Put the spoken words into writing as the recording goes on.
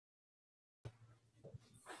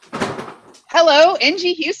Hello,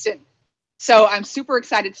 ngHouston. So I'm super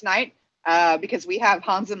excited tonight because we have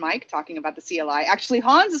Hans and Mike talking about the CLI. Actually,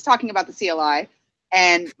 Hans is talking about the CLI,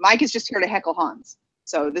 and Mike is just here to heckle Hans.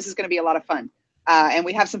 So this is going to be a lot of fun. And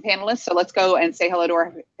we have some panelists, so let's go and say hello to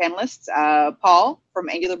our panelists. Paul from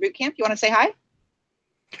Angular Bootcamp, you want to say hi?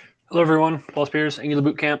 Hello, everyone. Paul Spears, Angular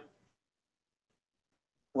Bootcamp.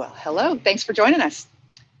 Well, hello. Thanks for joining us.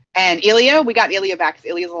 And Ilya, we got Ilya back.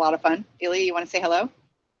 Ilya's a lot of fun. Ilya, you want to say hello?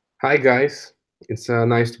 Hi, guys. It's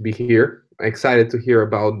nice to be here. I'm excited to hear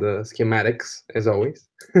about the schematics, as always.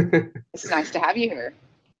 It's nice to have you here.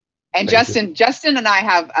 And Justin and I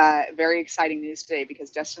have very exciting news today because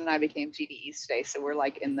Justin and I became GDEs today. So we're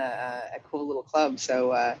like in a cool little club.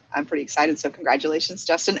 So I'm pretty excited. So congratulations,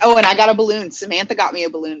 Justin. Oh, and I got a balloon. Samantha got me a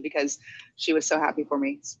balloon because she was so happy for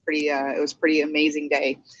me. It's pretty. It was a pretty amazing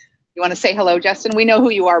day. You want to say hello, Justin? We know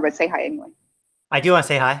who you are, but say hi anyway. I do want to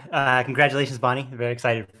say hi. Congratulations, Bonnie. I'm very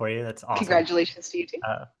excited for you. That's awesome. Congratulations to you too.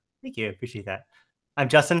 Thank you. Appreciate that. I'm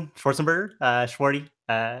Justin Schwarzenberger, Schwarty,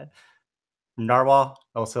 from Narwhal,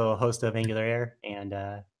 also a host of Angular Air, and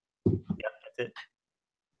yeah, that's it.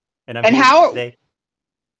 And I'm here today.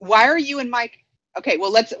 Why are you and Mike? Okay,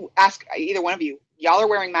 well, let's ask either one of you. Y'all are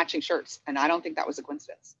wearing matching shirts, and I don't think that was a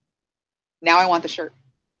coincidence. Now I want the shirt.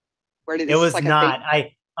 Where did it was like not?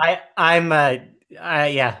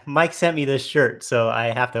 Yeah, Mike sent me this shirt, so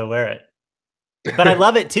I have to wear it. But I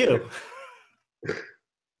love it too.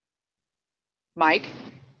 Mike?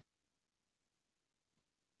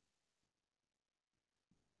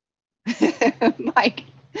 Mike,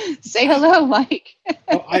 say hello, Mike.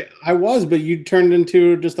 I was, but you turned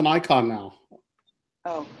into just an icon now.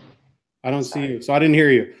 Oh. I don't see you, so I didn't hear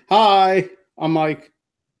you. Hi, I'm Mike.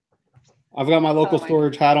 I've got my local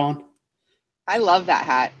storage hat on. I love that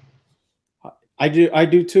hat. I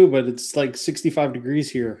do too, but it's like 65 degrees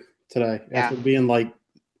here today after being like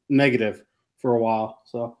negative for a while,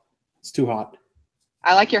 so it's too hot.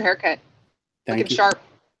 I like your haircut. Looking sharp.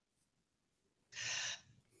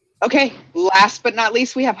 Okay, last but not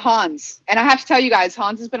least, we have Hans. And I have to tell you guys,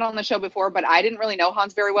 Hans has been on the show before, but I didn't really know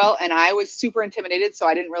Hans very well, and I was super intimidated, so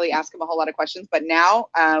I didn't really ask him a whole lot of questions. But now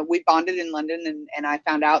we bonded in London, and I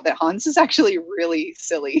found out that Hans is actually really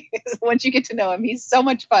silly. Once you get to know him, he's so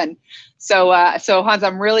much fun. So Hans,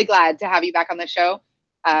 I'm really glad to have you back on the show.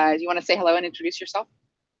 Do you want to say hello and introduce yourself?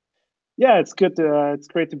 Yeah, it's good. It's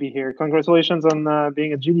great to be here. Congratulations on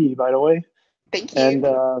being a GD, by the way. Thank you. And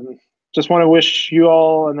just want to wish you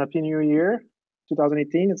all an happy new year,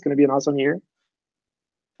 2018. It's going to be an awesome year.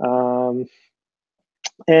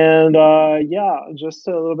 Yeah, just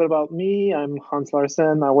a little bit about me. I'm Hans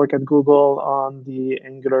Larsen. I work at Google on the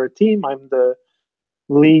Angular team. I'm the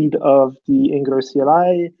lead of the Angular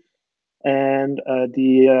CLI and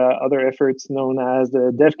the other efforts known as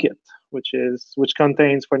the dev kit, which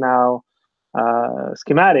contains for now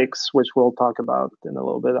schematics, which we'll talk about in a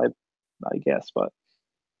little bit, I guess. But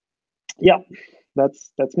yeah,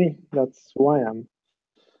 that's me. That's who I am.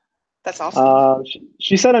 That's awesome.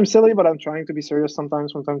 She said I'm silly, but I'm trying to be serious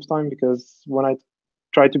sometimes from time to time, because when I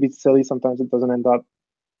try to be silly, sometimes it doesn't end up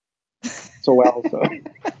so well. So.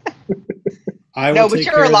 No, but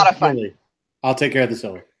you're a lot of fun. Silly. I'll take care of the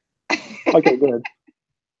silly. Okay, good.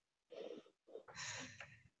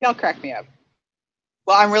 Y'all crack me up.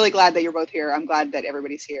 Well, I'm really glad that you're both here. I'm glad that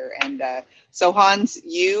everybody's here. And so Hans,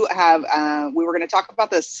 you have, we were going to talk about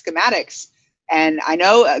the schematics. And I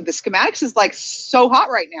know the schematics is like so hot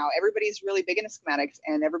right now. Everybody's really big into schematics,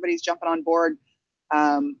 and everybody's jumping on board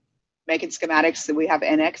making schematics. So we have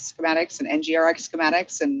NX schematics and NGRX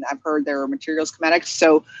schematics, and I've heard there are material schematics.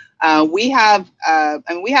 So we have,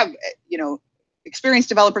 experienced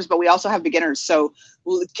developers, but we also have beginners. So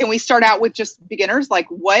can we start out with just beginners? Like,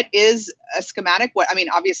 what is a schematic?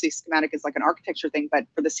 Obviously schematic is like an architecture thing, but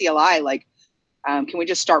for the CLI, like, can we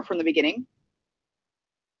just start from the beginning?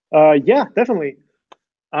 Yeah, definitely.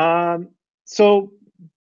 So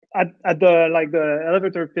at the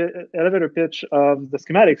elevator pitch of the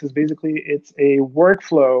schematics is basically it's a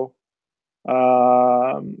workflow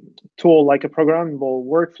tool, like a programmable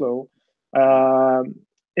workflow.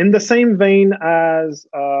 In the same vein as,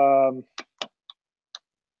 oh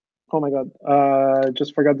my God,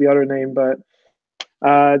 just forgot the other name, but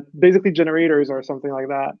basically generators or something like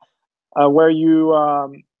that, where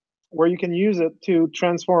you can use it to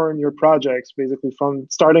transform your projects, basically from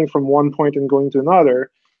starting from one point and going to another.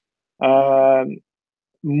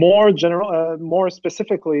 More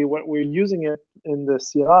specifically, what we're using it in the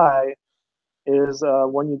CLI is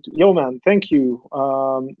when you do Yeoman. Thank you.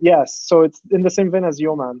 Yes, so it's in the same vein as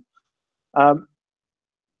Yeoman. What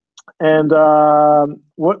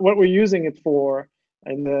we're using it for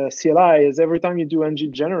in the CLI is every time you do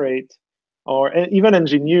ng generate, or even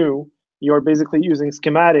ngNew, you're basically using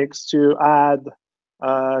schematics to add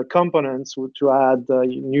components, to add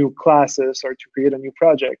new classes, or to create a new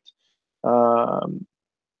project.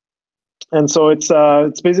 And so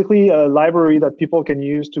it's basically a library that people can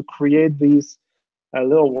use to create these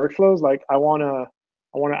little workflows. Like I want to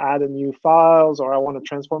add a new files, or I want to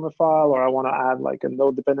transform a file, or I want to add like a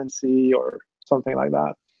node dependency or something like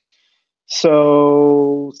that.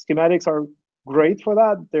 So schematics are great for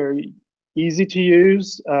that. They're easy to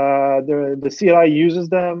use. The CLI uses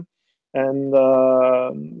them, and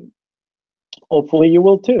hopefully you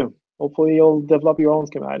will too. Hopefully you'll develop your own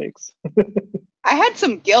schematics. I had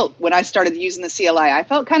some guilt when I started using the CLI. I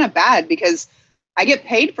felt kind of bad because I get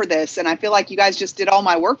paid for this, and I feel like you guys just did all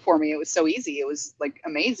my work for me. It was so easy. It was like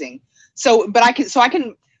amazing. So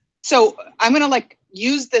I'm gonna like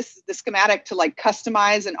use the schematic to like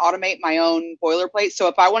customize and automate my own boilerplate. So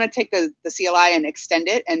if I want to take the CLI and extend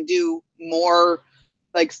it and do more,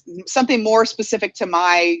 like something more specific to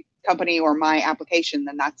my company or my application,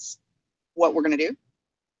 then that's what we're gonna do.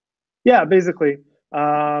 Yeah, basically.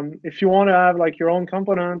 If you want to have like your own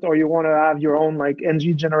component, or you want to have your own like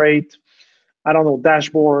ngGenerate, I don't know,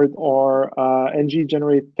 dashboard, or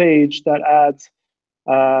ngGenerate page that adds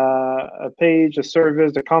a page, a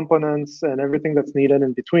service, the components, and everything that's needed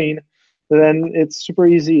in between, then it's super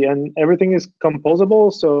easy, and everything is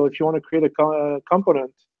composable. So if you want to create a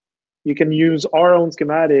component, you can use our own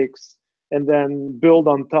schematics and then build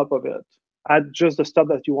on top of it. Add just the stuff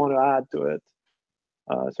that you want to add to it.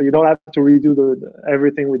 So you don't have to redo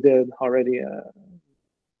everything we did already.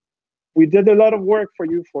 We did a lot of work for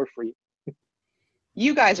you for free.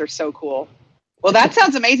 You guys are so cool. Well, that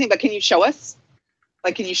sounds amazing, but can you show us?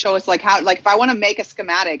 Like, can you show us like how, like if I want to make a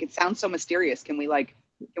schematic, it sounds so mysterious. Can we make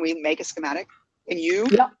a schematic? Can you?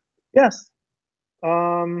 Yeah, yes.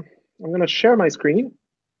 I'm gonna share my screen.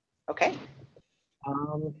 Okay.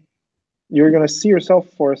 You're gonna see yourself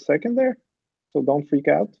for a second there, so don't freak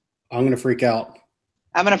out. I'm gonna freak out.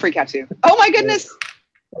 I'm gonna freak out too. Oh my goodness.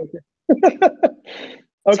 Okay. Okay.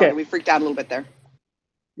 Sorry, we freaked out a little bit there.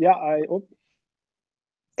 Yeah,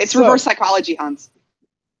 It's reverse psychology, Hans.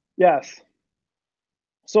 Yes.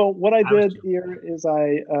 So what I did here is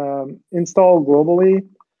I installed globally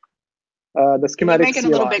the schematic. Can you make it a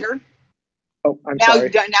little bigger? Oh, I'm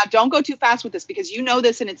sorry. Now don't go too fast with this, because you know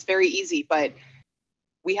this and it's very easy, but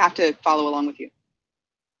we have to follow along with you.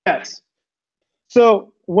 Yes.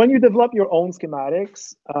 So when you develop your own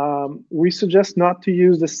schematics, we suggest not to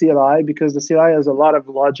use the CLI, because the CLI has a lot of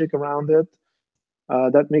logic around it.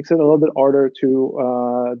 That makes it a little bit harder to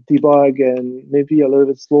debug, and maybe a little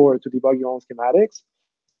bit slower to debug your own schematics.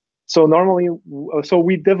 So normally,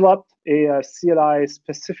 we developed a CLI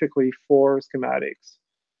specifically for schematics.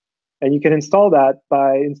 And you can install that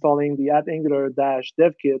by installing the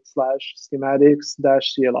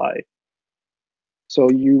 @angular-devkit/schematics-CLI. So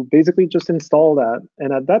you basically just install that.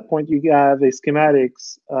 And at that point, you have a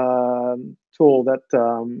schematics tool that,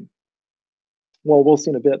 well, we'll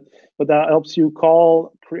see in a bit, but that helps you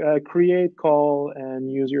create, call, and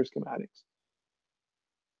use your schematics.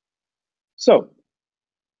 So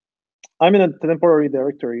I'm in a temporary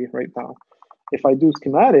directory right now. If I do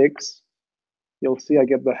schematics, you'll see I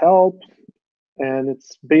get the help, and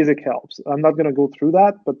it's basic helps. I'm not going to go through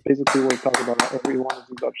that, but basically we'll talk about every one of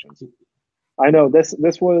these options. I know this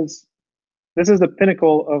is the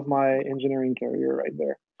pinnacle of my engineering career right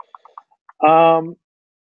there.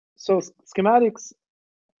 So schematics,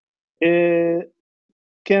 it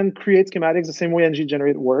can create schematics the same way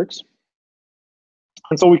ngGenerate works.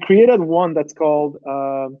 And so we created one that's called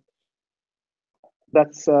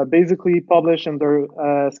that's basically published under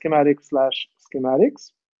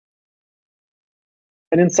schematics/schematics.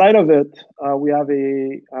 And inside of it, we have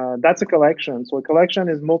that's a collection. So a collection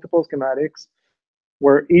is multiple schematics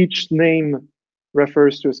where each name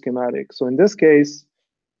refers to a schematic. So in this case,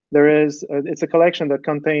 it's a collection that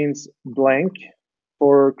contains blank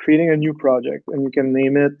for creating a new project, and you can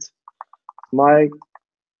name it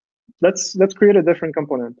let's create a different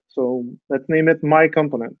component. So let's name it my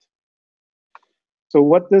component. So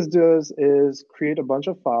what this does is create a bunch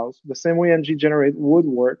of files the same way ngGenerate would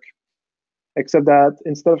work, except that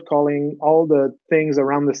instead of calling all the things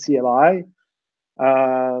around the CLI,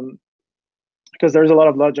 because there's a lot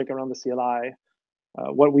of logic around the CLI,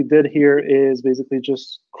 what we did here is basically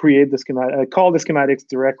just create the schematic, call the schematics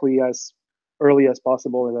directly as early as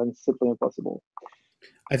possible, and then simply impossible.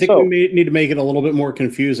 I think we need to make it a little bit more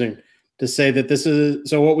confusing to say that this is,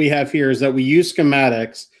 so what we have here is that we use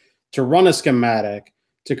schematics to run a schematic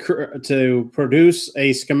to produce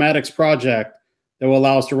a schematics project that will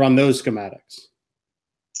allow us to run those schematics.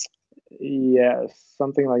 Yes,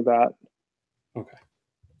 something like that. Okay.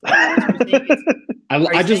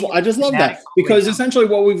 Are I just love that, schematics because right now? essentially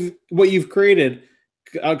what you've created,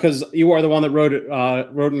 because you are the one that wrote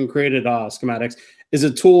and created schematics, is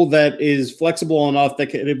a tool that is flexible enough that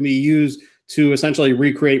can be used to essentially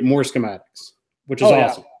recreate more schematics, which is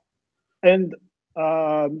awesome. Yeah. And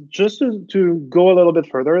just to go a little bit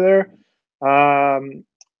further there,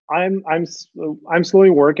 I'm slowly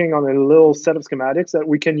working on a little set of schematics that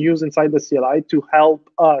we can use inside the CLI to help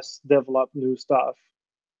us develop new stuff.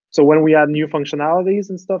 So when we add new functionalities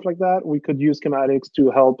and stuff like that, we could use schematics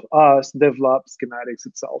to help us develop schematics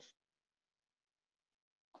itself.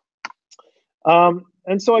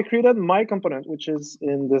 And so I created my component, which is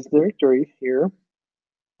in this directory here.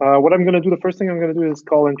 What I'm going to do, the first thing I'm going to do is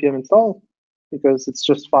call npm install, because it's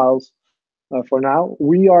just files for now.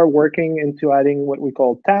 We are working into adding what we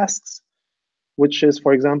call tasks, which is,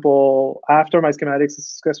 for example, after my schematics is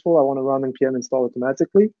successful, I want to run npm install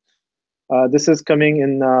automatically. This is coming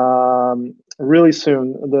in really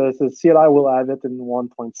soon. The CLI will have it in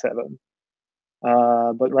 1.7.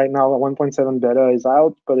 But right now, 1.7 beta is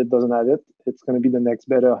out, but it doesn't have it. It's going to be the next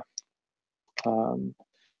beta.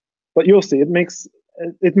 But you'll see, it makes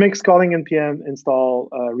calling npm install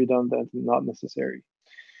redundant and not necessary.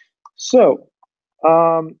 So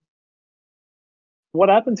what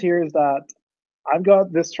happens here is that I've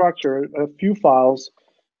got this structure, a few files,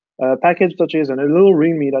 package.json, a little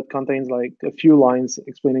readme that contains like a few lines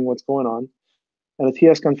explaining what's going on, and a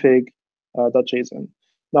tsconfig.json.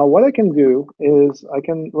 Now, what I can do is I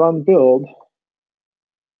can run build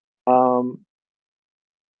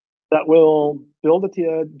that will build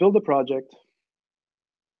a project.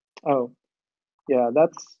 Oh, yeah,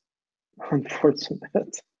 that's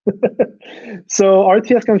unfortunate. So our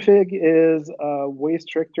tsconfig is way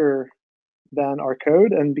stricter than our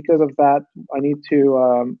code, and because of that, I need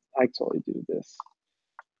to actually do this.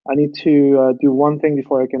 I need to do one thing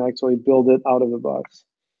before I can actually build it out of the box.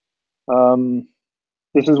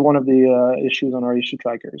 This is one of the issues on our issue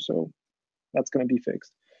tracker, so that's going to be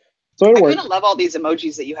fixed. So I kind of love all these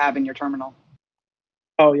emojis that you have in your terminal.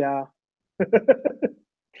 Oh yeah.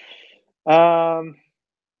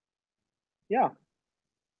 Yeah.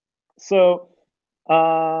 So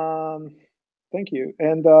thank you.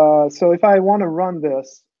 And so if I want to run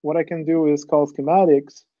this, what I can do is call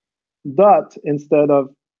schematics dot instead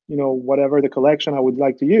of whatever the collection I would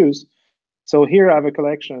like to use. So here I have a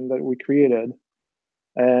collection that we created,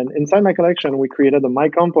 and inside my collection we created a my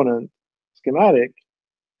component schematic.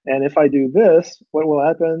 And if I do this, what will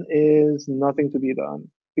happen is nothing to be done,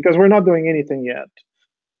 because we're not doing anything yet.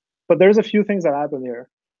 But there's a few things that happen here.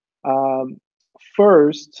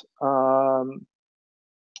 First,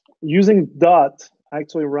 using dot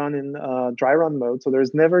actually run in dry run mode, so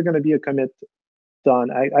there's never going to be a commit done,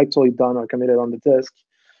 actually done or committed on the disk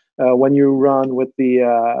when you run with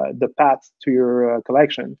the path to your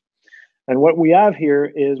collection. And what we have here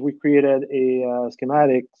is we created a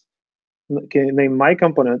schematic named my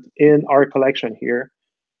component in our collection here,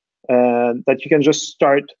 that you can just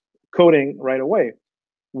start coding right away,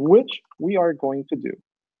 which we are going to do.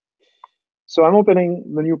 So I'm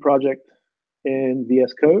opening the new project in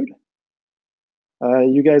VS Code.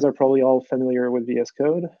 You guys are probably all familiar with VS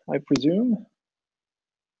Code, I presume.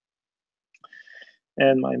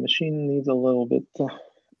 And my machine needs a little bit,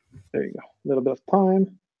 there you go, a little bit of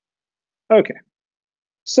time. Okay,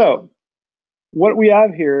 so what we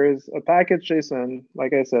have here is a package JSON,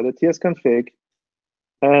 like I said, a tsconfig,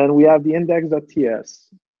 and we have the index.ts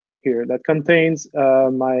here that contains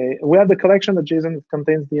we have the collection.json that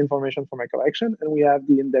contains the information for my collection, and we have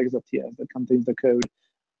the index.ts that contains the code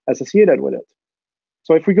associated with it.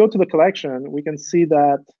 So if we go to the collection, we can see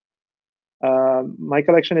that my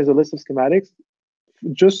collection is a list of schematics.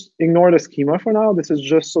 Just ignore the schema for now. This is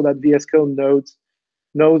just so that VS Code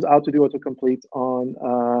knows how to do autocomplete on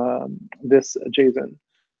this JSON.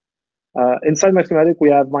 Inside my schematic, we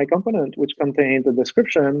have my component, which contains a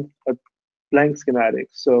description, a blank schematic.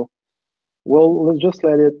 So we'll just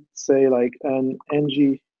let it say like an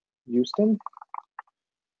ngHouston.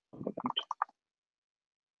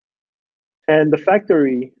 And the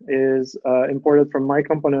factory is imported from my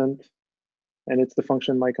component, and it's the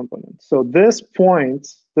function my component. So this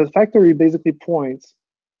points, the factory basically points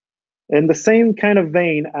in the same kind of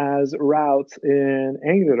vein as routes in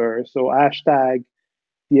Angular. So hashtag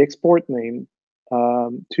the export name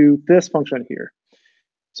to this function here.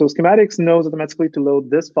 So schematics knows automatically to load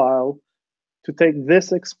this file, to take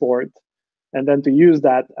this export, and then to use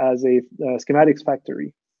that as a schematics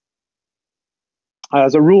factory,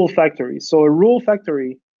 as a rule factory. So a rule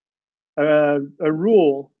factory, a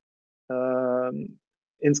rule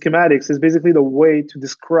in schematics is basically the way to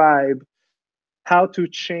describe how to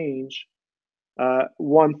change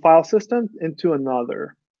one file system into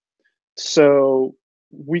another. So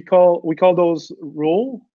we call those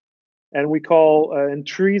rule, and we call and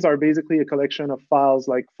trees are basically a collection of files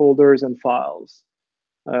like folders and files,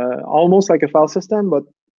 almost like a file system, but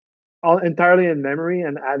entirely in memory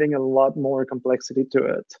and adding a lot more complexity to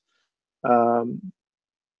it.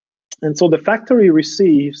 And so the factory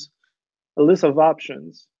receives a list of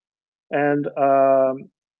options, and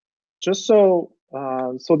just so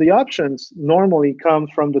the options normally come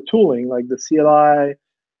from the tooling, like the CLI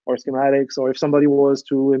or schematics, or if somebody was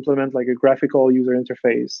to implement like a graphical user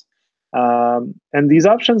interface. And these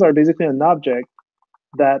options are basically an object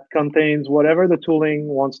that contains whatever the tooling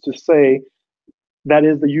wants to say that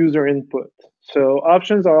is the user input. So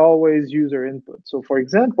options are always user input. So for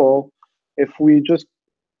example, if we just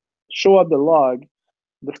show up the log,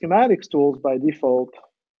 the schematics tools by default,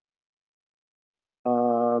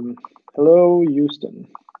 hello, Houston.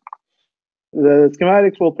 The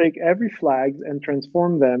schematics will take every flag and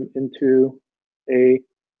transform them into a,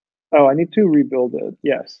 oh, I need to rebuild it,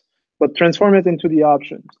 yes. But transform it into the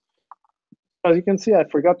options. As you can see, I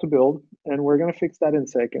forgot to build, and we're gonna fix that in a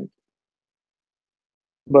second.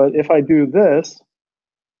 But if I do this,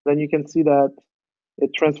 then you can see that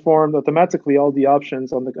it transformed automatically all the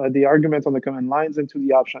options on the arguments on the command lines into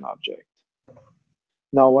the option object.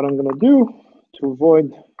 Now what I'm gonna do to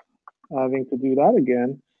avoid having to do that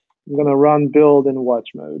again, I'm gonna run build in watch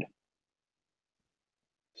mode.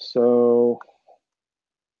 So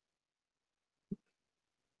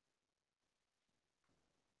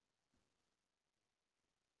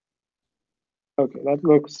okay, that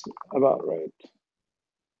looks about right.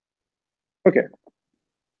 Okay.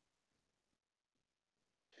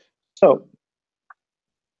 So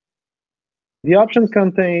the options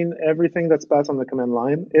contain everything that's passed on the command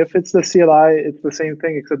line. If it's the CLI, it's the same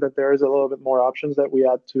thing, except that there is a little bit more options that we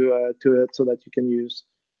add to it so that you can use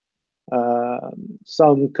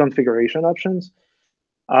some configuration options.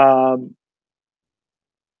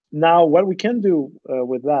 Now, what we can do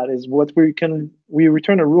with that is we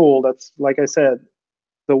return a rule that's, like I said,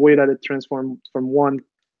 the way that it transforms from one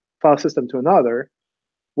file system to another.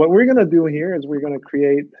 What we're going to do here is we're going to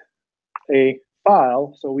create a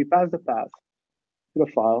file. So we pass the path to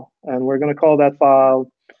the file, and we're going to call that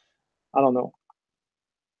file, I don't know,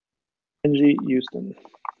 ngHouston.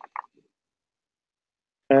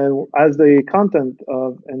 And as the content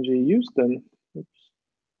of ngHouston,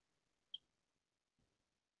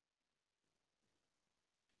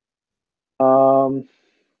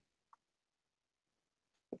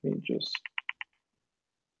 let me just.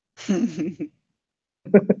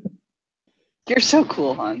 You're so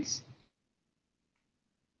cool, Hans.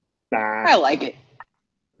 Nah. I like it.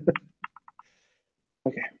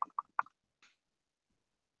 Okay.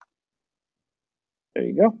 There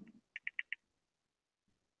you go.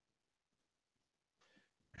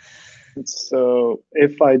 And so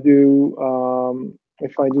if I do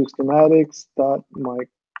schematics dot my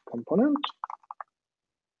component.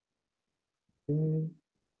 Oh,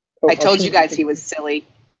 I told you guys he was silly.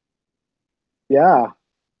 Yeah.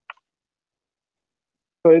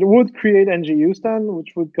 So it would create ngHouston,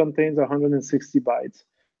 which would contain 160 bytes.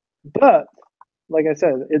 But like I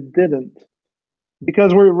said, it didn't.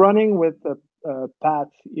 Because we're running with a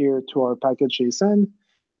path here to our package JSON.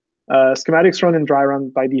 Schematics run in dry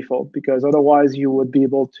run by default, because otherwise you would be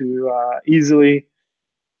able to easily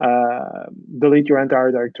delete your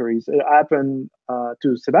entire directories. It happened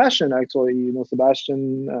to Sebastian, actually. You know,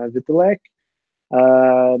 Sebastian Vitalek.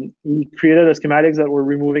 He created a schematics that were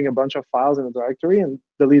removing a bunch of files in a directory and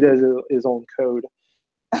deleted his own code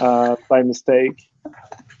by mistake.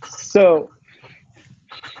 So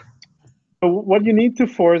what you need to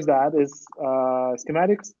force that is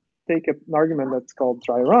schematics take an argument that's called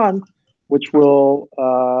dry run, which will,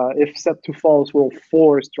 if set to false, will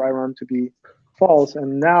force dry run to be false.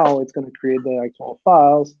 And now it's going to create the actual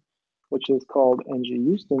files, which is called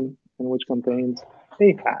ngHouston, and which contains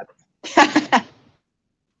a path.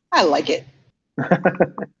 I like it.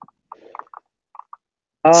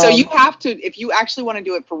 So you have to, if you actually want to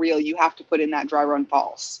do it for real, you have to put in that dry run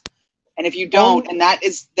false. And if you don't, and that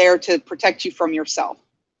is there to protect you from yourself.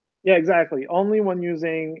 Yeah, exactly. Only when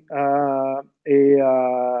using a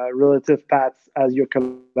relative path as your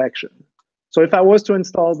collection. So if I was to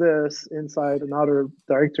install this inside another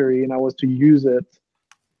directory and I was to use it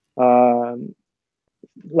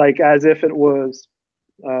like as if it was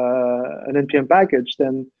an NPM package,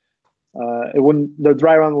 then it wouldn't. The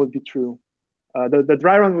dry run would be true. The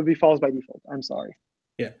dry run would be false by default. I'm sorry.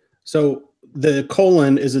 Yeah. So the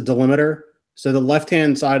colon is a delimiter. So the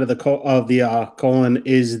left-hand side of the colon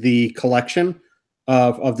is the collection.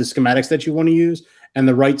 of the schematics that you want to use, and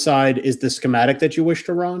the right side is the schematic that you wish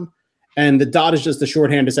to run. And the dot is just the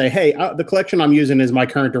shorthand to say, hey, the collection I'm using is my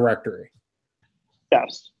current directory.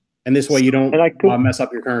 Yes. And this way you don't mess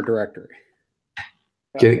up your current directory.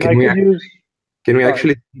 Can we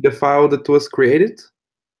actually see the file that was created,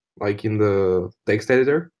 like in the text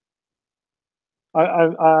editor?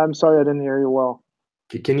 I'm sorry, I didn't hear you well.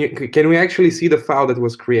 Can we actually see the file that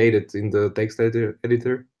was created in the text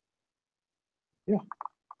editor? Yeah.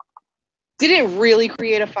 Did it really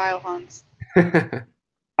create a file, Hans?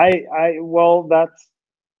 Well, that's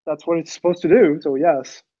what it's supposed to do. So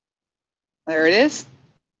yes. There it is.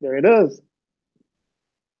 There it is.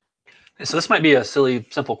 So this might be a silly,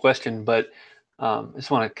 simple question, but I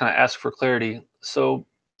just want to kind of ask for clarity. So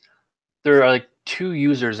there are like two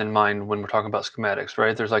users in mind when we're talking about schematics,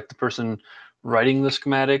 right? There's like the person writing the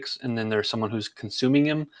schematics, and then there's someone who's consuming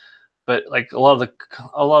them. But like a lot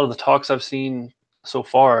of the talks I've seen so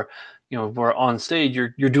far, where on stage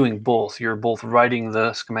you're doing both. You're both writing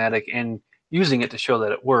the schematic and using it to show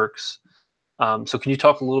that it works. So can you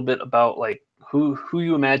talk a little bit about like who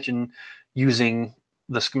you imagine using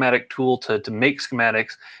the schematic tool to make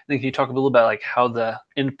schematics? And then can you talk a little about like how the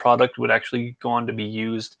end product would actually go on to be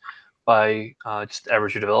used by just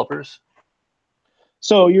average developers?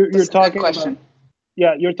 So you're talking question.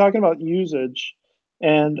 You're talking about usage,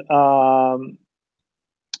 and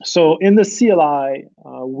so in the CLI,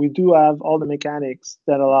 we do have all the mechanics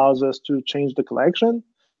that allows us to change the collection.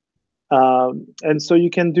 And so you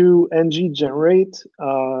can do ng generate.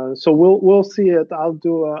 So we'll see it. I'll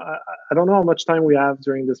do. I don't know how much time we have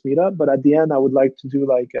during this meetup, but at the end, I would like to do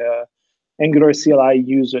like a Angular CLI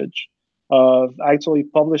usage of actually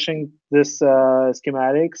publishing this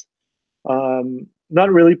schematics. Not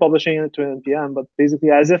really publishing it to npm, but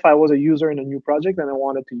basically as if I was a user in a new project and I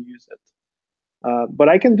wanted to use it. But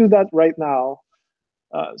I can do that right now.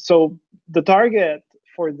 So the target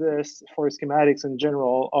for schematics in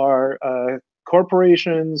general are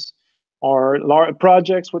corporations or large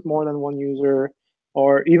projects with more than one user,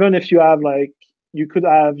 or even if you have you could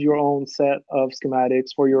have your own set of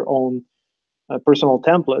schematics for your own personal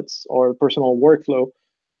templates or personal workflow,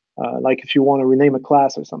 like if you want to rename a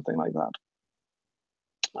class or something like that.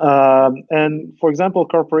 And for example,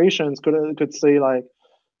 corporations could say like,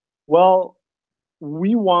 well,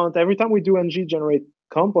 we want, every time we do ng generate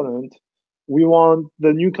component, we want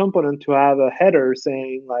the new component to have a header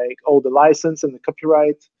saying like, oh, the license and the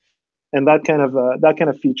copyright, and that kind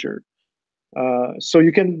of feature. So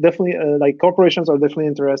you can definitely like corporations are definitely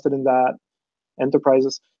interested in that,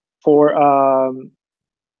 enterprises, for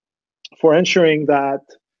ensuring that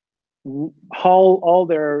all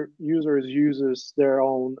their users uses their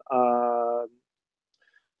own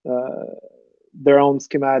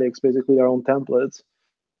schematics, basically their own templates.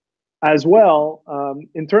 As well,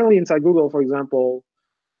 internally inside Google, for example,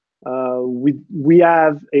 we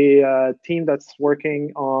have a team that's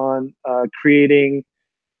working on creating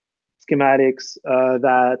schematics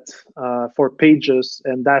that for pages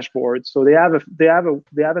and dashboards. So they have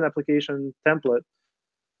an application template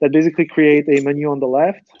that basically create a menu on the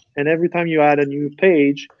left, and every time you add a new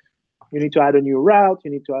page, you need to add a new route, you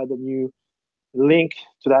need to add a new link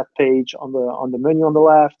to that page on the menu on the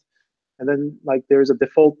left. And then like there's a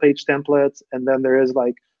default page template, and then there is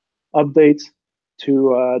like updates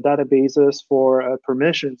to databases for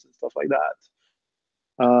permissions and stuff like that.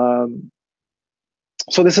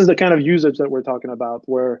 So this is the kind of usage that we're talking about,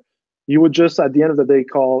 where you would just at the end of the day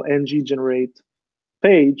call ng generate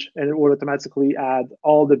page, and it will automatically add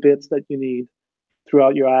all the bits that you need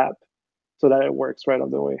throughout your app so that it works right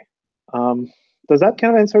on the way. Does that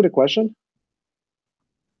kind of answer the question?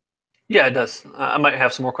 Yeah, it does. I might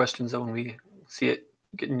have some more questions when we see it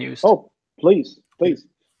getting used. Oh, please.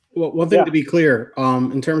 Well, one thing to be clear,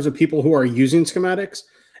 in terms of people who are using schematics,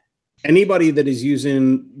 anybody that is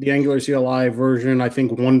using the Angular CLI version, I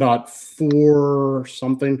think 1.4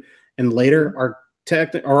 something and later are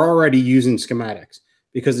already using schematics,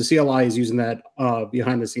 because the CLI is using that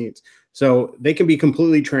behind the scenes. So they can be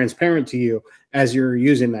completely transparent to you as you're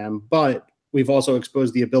using them, but we've also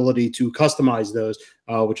exposed the ability to customize those,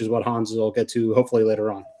 which is what Hans will get to hopefully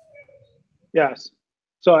later on. Yes.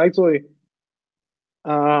 So actually,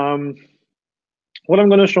 what I'm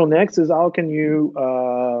going to show next is how can you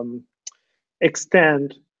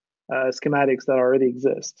extend schematics that already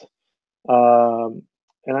exist.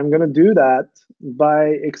 And I'm going to do that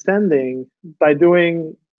by extending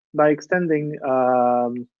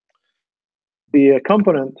the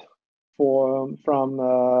component from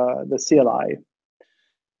the CLI.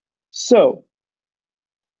 So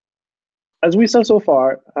as we saw so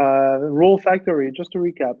far, rule factory, just to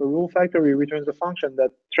recap, a rule factory returns a function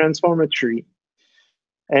that transforms a tree.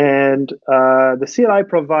 And the CLI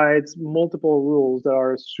provides multiple rules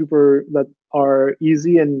that are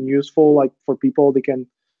easy and useful, like for people. They can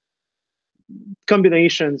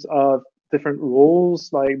combinations of different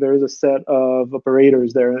rules. Like there is a set of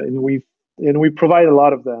operators there, and we provide a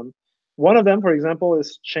lot of them. One of them, for example,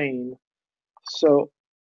 is chain. So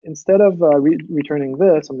instead of returning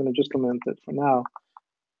this, I'm going to just comment it for now.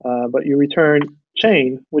 But you return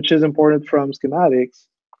chain, which is important from schematics.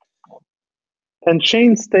 And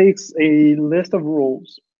chain takes a list of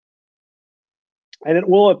rules, and it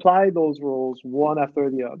will apply those rules one after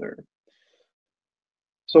the other.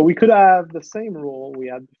 So we could have the same rule we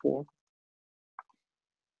had before.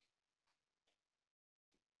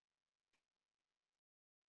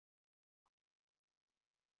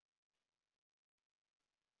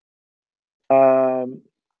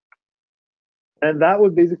 And that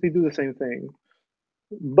would basically do the same thing.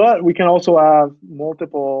 But we can also have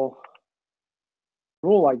multiple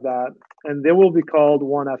rules like that, and they will be called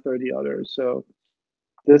one after the other. So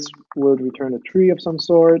this would return a tree of some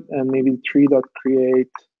sort, and maybe tree.create,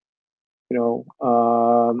 hello,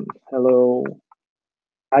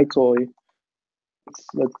 hi toy.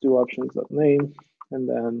 Let's do options.name, and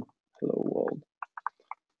then hello world.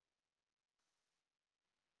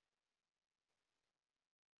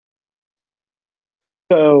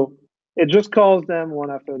 So it just calls them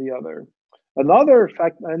one after the other. Another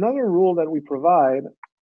rule that we provide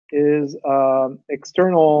is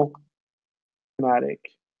external schematic.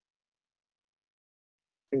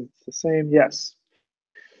 It's the same, yes.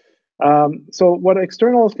 So what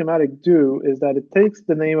external schematic do is that it takes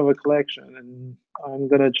the name of a collection, and I'm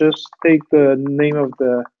gonna just take the name of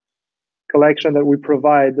the collection that we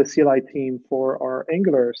provide the CLI team for our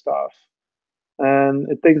Angular stuff, and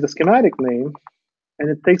it takes the schematic name, and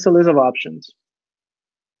it takes a list of options.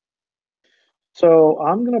 So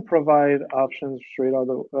I'm going to provide options straight out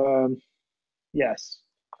of, yes.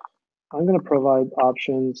 I'm going to provide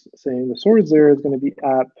options saying the source there is going to be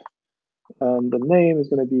app. The name is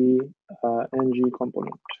going to be ng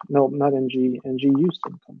component. No, not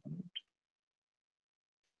ngHouston component.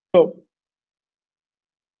 So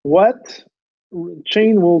what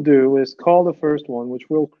chain will do is call the first one, which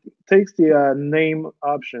will takes the name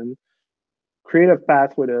option, create a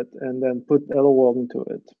path with it, and then put hello world into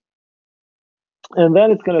it. And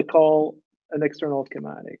then it's going to call an external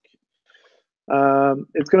schematic.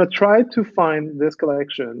 It's going to try to find this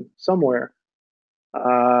collection somewhere.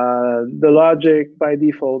 The logic by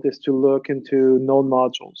default is to look into node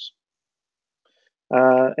modules.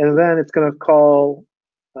 And then it's going to call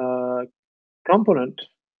the component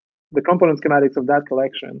schematics of that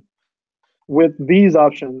collection with these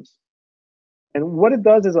options. And what it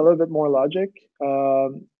does is a little bit more logic.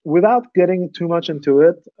 Without getting too much into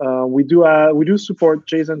it, we do support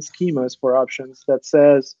JSON schemas for options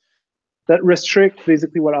that restrict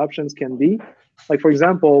basically what options can be. Like for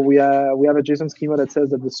example, we have a JSON schema that says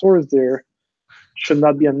that the source there should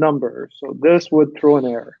not be a number. So this would throw an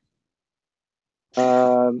error.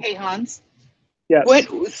 Hey Hans. Yes.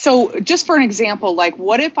 So just for an example, like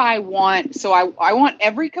what if I want, so I want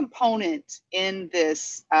every component in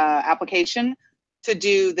this application to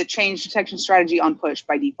do the change detection strategy on push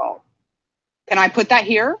by default. Can I put that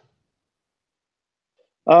here?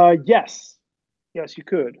 Yes. Yes, you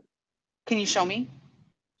could. Can you show me?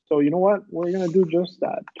 So you know what? We're going to do just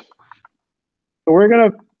that. So we're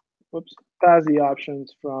going to pass the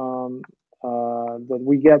options from that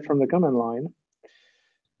we get from the command line.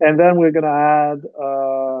 And then we're going to add,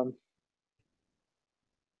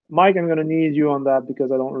 Mike, I'm going to need you on that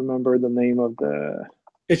because I don't remember the name of the...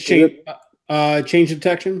 It's change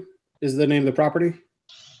detection is the name of the property.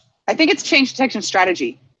 I think it's change detection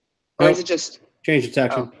strategy. Or is it just... Change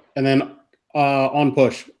detection. Oh. And then on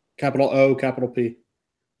push, capital O, capital P.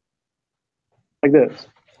 Like this.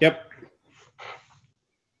 Yep.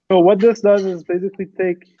 So what this does is basically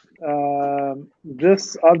take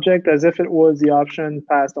this object as if it was the option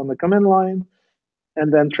passed on the command line,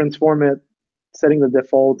 and then transform it, setting the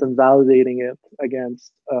default and validating it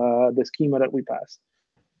against the schema that we passed.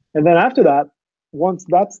 And then after that, once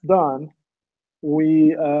that's done,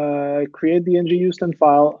 we create the ngHouston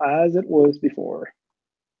file as it was before.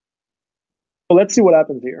 So let's see what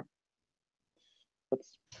happens here.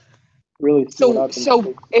 Let's really see what happens.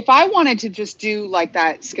 So if I wanted to just do like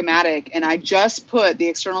that schematic, and I just put the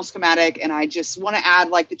external schematic, and I just want to add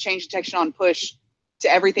like the change detection on push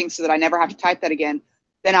to everything so that I never have to type that again,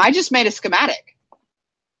 then I just made a schematic.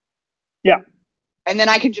 Yeah. And then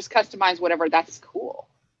I can just customize whatever. That's cool.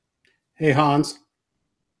 Hey, Hans.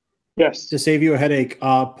 Yes. To save you a headache,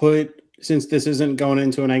 since this isn't going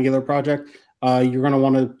into an Angular project, you're going to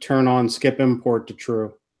want to turn on skip import to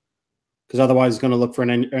true, because otherwise it's going to look for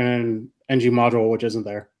an ng module which isn't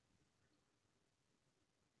there.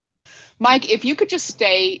 Mike, if you could just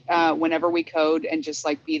stay whenever we code and just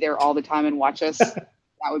like be there all the time and watch us,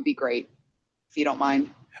 that would be great, if you don't mind.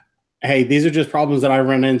 Hey, these are just problems that I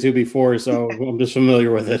run into before, so I'm just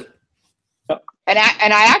familiar with it. And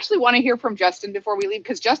I actually want to hear from Justin before we leave,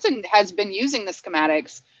 because Justin has been using the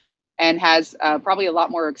schematics and has probably a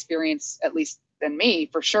lot more experience, at least than me,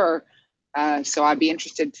 for sure. So I'd be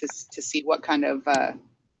interested to see what kind of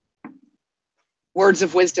words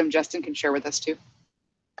of wisdom Justin can share with us too.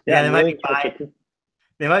 Yeah, they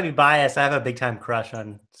might be biased. I have a big time crush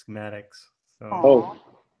on schematics. So.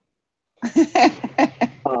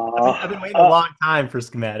 I've been waiting a long time for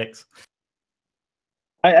schematics.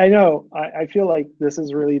 I know. I feel like this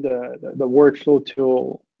is really the workflow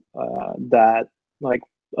tool that like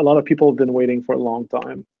a lot of people have been waiting for a long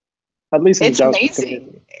time. At least it's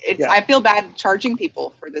amazing. I feel bad charging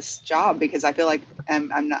people for this job because I feel like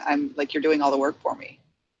I'm like you're doing all the work for me.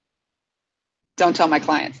 Don't tell my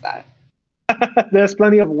clients that. There's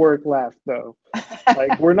plenty of work left though.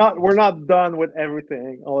 Like we're not done with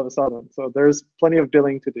everything all of a sudden. So there's plenty of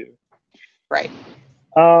billing to do. Right.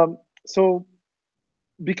 So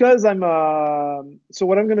because I'm so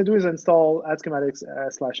what I'm going to do is install schematics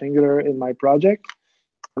 /Angular in my project.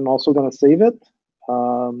 I'm also going to save it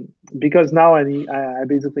because now I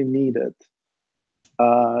basically need it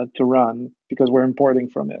to run because we're importing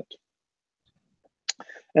from it.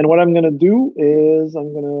 And what I'm going to do is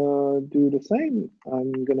I'm going to do the same.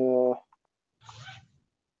 I'm going to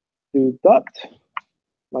do dot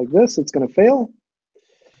like this. It's going to fail.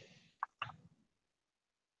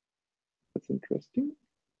 That's interesting.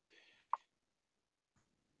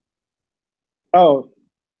 Oh,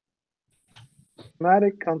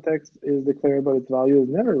 schematic context is declared, but its value is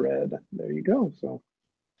never read. There you go. So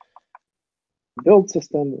build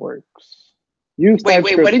system works. Use wait,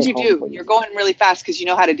 what did you do? You're going really fast because you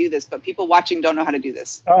know how to do this, but people watching don't know how to do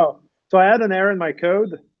this. Oh, so I had an error in my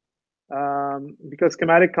code because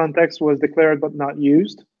schematic context was declared but not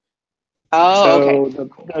used. Oh, so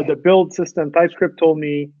okay. The build system TypeScript told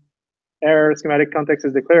me error schematic context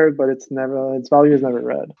is declared, but its value is never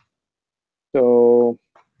read. So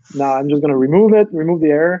now I'm just going to remove the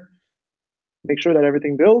error, make sure that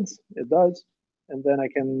everything builds. It does, and then I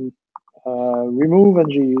can remove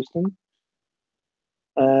ngHouston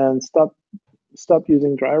and stop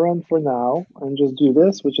using dry run for now, and just do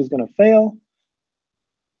this, which is going to fail.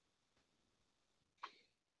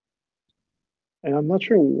 And I'm not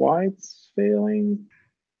sure why it's failing.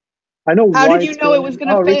 I know how why. How did you know it was going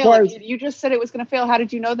to fail? Requires... You just said it was going to fail. How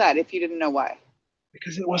did you know that if you didn't know why?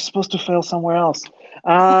 Because it was supposed to fail somewhere else. You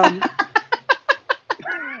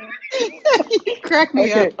crack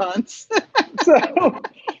me up, Hans.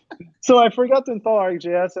 So I forgot to install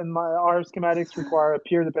RxJS, and our schematics require a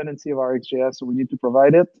peer dependency of RxJS, so we need to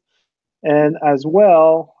provide it. And as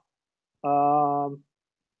well, and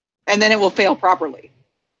then it will fail properly.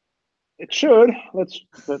 It should. Let's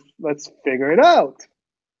figure it out.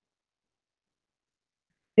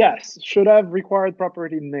 Yes, should have required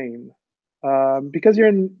property name. Because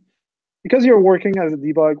you're working as a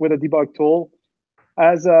debug with a debug tool,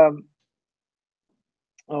 as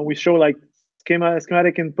we show like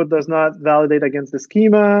schematic input does not validate against the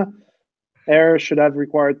schema. Error should have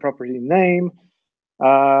required property name.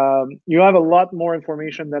 You have a lot more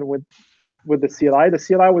information than with the CLI. The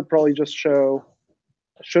CLI would probably just show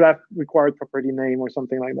should have required property name or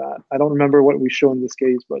something like that. I don't remember what we show in this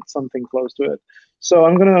case, but something close to it. So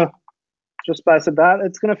I'm gonna just pass it that.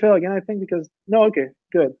 It's gonna fail again, I think, because no, okay,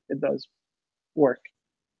 good, it does work.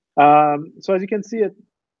 So as you can see, it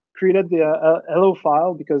created the hello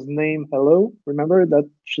file because name hello. Remember that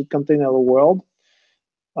should contain hello world.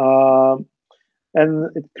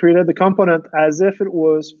 And it created the component as if it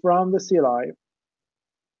was from the CLI,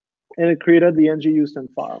 and it created the ngHouston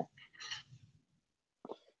file.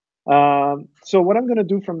 So what I'm going to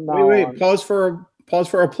do from now on... Pause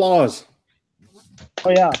for applause.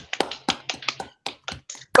 Oh, yeah.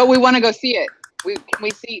 But we want to go see it. Can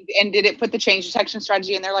we see? And did it put the change detection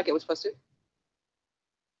strategy in there like it was supposed to?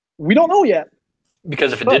 We don't know yet.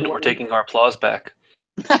 Because if it didn't, we're taking our applause back.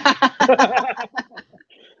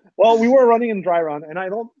 Well, we were running in dry run, and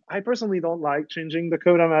I personally don't like changing the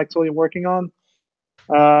code I'm actually working on.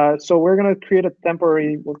 So we're going to create a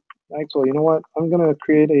temporary... Actually, you know what? I'm going to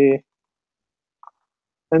create a...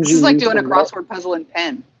 This is like doing a crossword puzzle in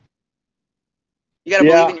pen. You got to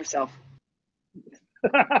believe in yourself.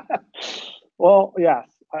 Well, yes.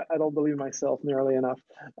 I don't believe myself nearly enough.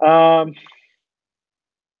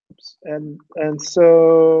 And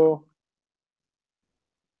so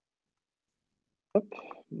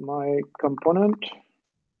my component,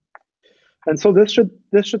 and so this should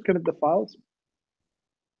commit the files.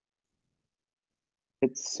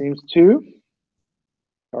 It seems to.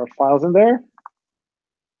 There are files in there,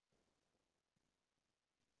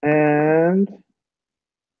 and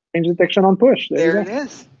change detection on push. There it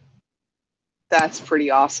is. That's pretty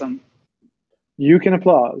awesome. You can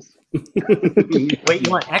applause. Wait, you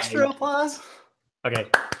want extra applause? Okay.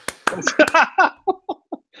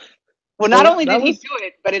 Well, not only did he do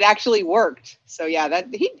it, but it actually worked. So yeah, I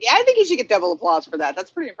think he should get double applause for that.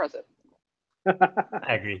 That's pretty impressive.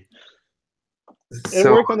 I agree. It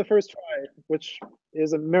worked on the first try, which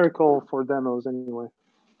is a miracle for demos anyway.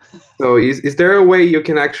 So is there a way you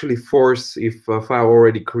can actually force, if a file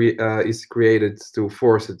already is created, to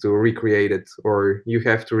force it to recreate it, or you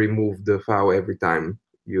have to remove the file every time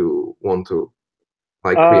you want to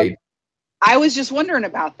create? I was just wondering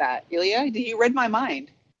about that, Ilya. You read my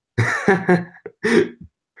mind.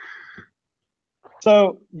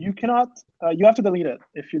 So you cannot. You have to delete it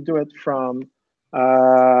if you do it from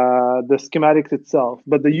the schematics itself,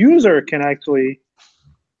 but the user can actually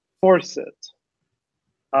force it.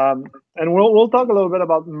 And we'll talk a little bit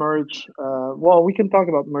about merge. Well, we can talk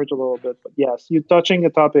about merge a little bit, but yes, you're touching a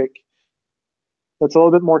topic that's a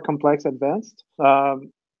little bit more complex, advanced.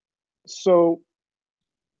 So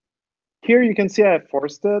here you can see I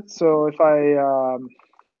forced it. So if I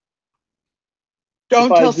don't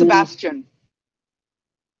tell Sebastian.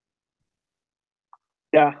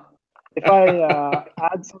 Yeah, if I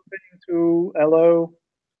add something to hello,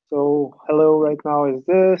 so hello right now is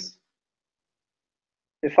this.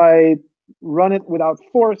 If I run it without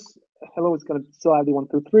force, hello is going to still have the 1,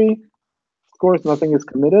 2, 3. Of course, nothing is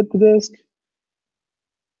committed to disk.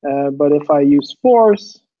 But if I use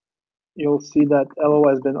force, you'll see that hello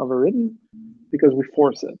has been overridden because we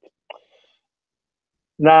force it.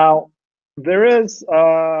 Now, there is,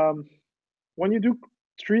 when you do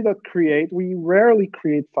tree.create, we rarely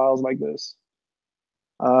create files like this.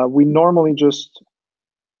 We normally just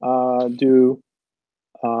do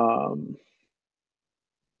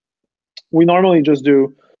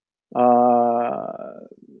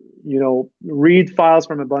read files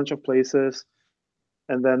from a bunch of places,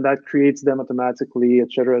 and then that creates them automatically,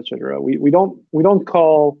 etc., etc. We don't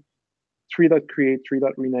call tree.create,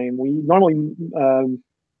 tree.rename. We normally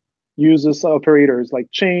use this operators like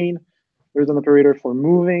chain. There's an operator for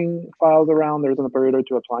moving files around. There's an operator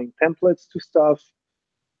to applying templates to stuff.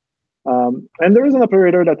 And there is an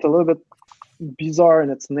operator that's a little bit bizarre in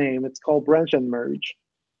its name. It's called branch and merge.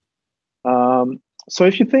 So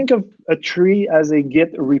if you think of a tree as a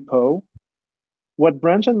Git repo, what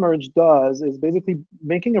branch and merge does is basically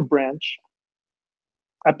making a branch,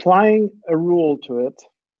 applying a rule to it,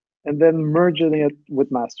 and then merging it with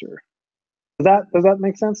master. Does that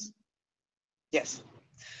make sense? Yes.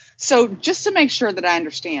 So just to make sure that I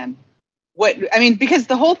understand, because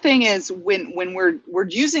the whole thing is when we're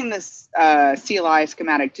using this CLI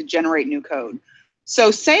schematic to generate new code.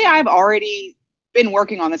 So say I've already been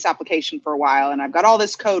working on this application for a while and I've got all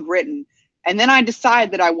this code written, and then I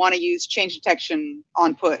decide that I want to use change detection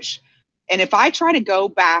on push. And if I try to go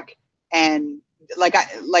back and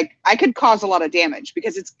I could cause a lot of damage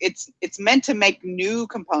because it's meant to make new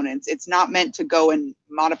components. It's not meant to go and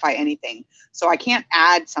modify anything. So I can't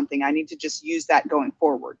add something. I need to just use that going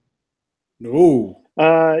forward. No.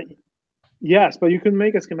 Yes, but you can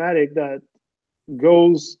make a schematic that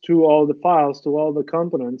goes to all the files, to all the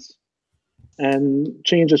components, and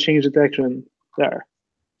change the change detection there.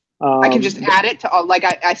 I can just add it to all. Like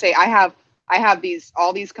I say, I have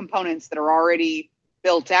all these components that are already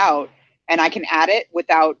built out, and I can add it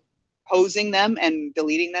without posing them and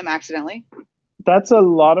deleting them accidentally. That's a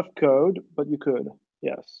lot of code, but you could,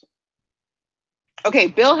 yes. Okay,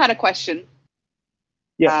 Bill had a question.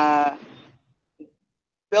 Yeah.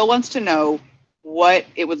 Bill wants to know what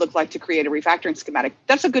it would look like to create a refactoring schematic.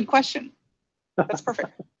 That's a good question. That's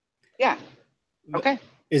perfect. Yeah. Okay.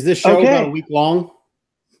 Is this show about a week long?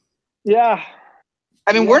 Yeah.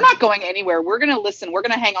 I mean, we're not going anywhere. We're going to listen. We're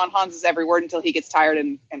going to hang on Hans's every word until he gets tired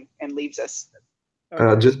and leaves us.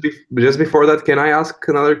 Just before that, can I ask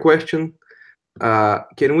another question?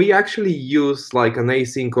 Can we actually use like an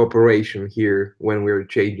async operation here when we're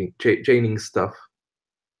chaining stuff?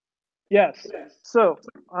 Yes. So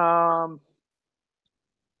I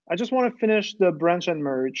just want to finish the branch and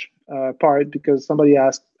merge part because somebody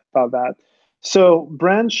asked about that. So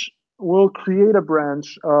branch will create a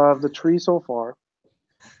branch of the tree so far.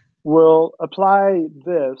 We'll apply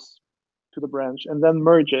this, to the branch and then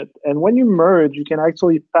merge it. And when you merge, you can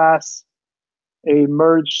actually pass a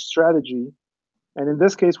merge strategy. And in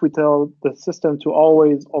this case, we tell the system to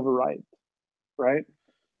always overwrite, right?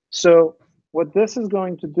 So what this is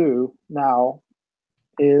going to do now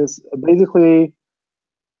is basically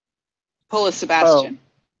pull a Sebastian.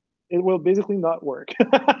 It will basically not work.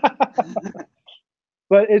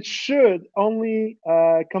 But it should only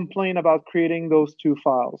complain about creating those two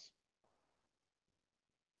files,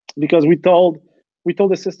 because we told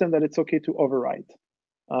the system that it's okay to overwrite.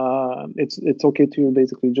 It's okay to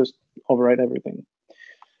basically just overwrite everything.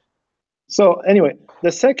 So anyway,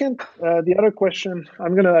 the other question,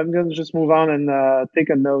 I'm gonna just move on and take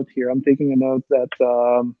a note here. I'm taking a note that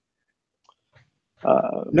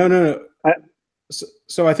No.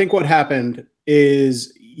 So I think what happened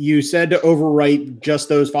is you said to overwrite just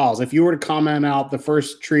those files. If you were to comment out the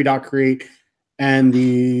first tree.create and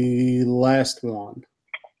the last one.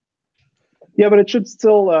 Yeah, but it should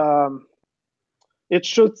still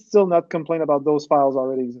not complain about those files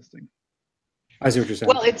already existing. I see what you're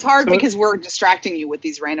saying. Well, it's hard because we're distracting you with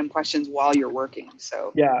these random questions while you're working.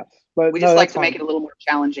 So yeah, but we just like to make it a little more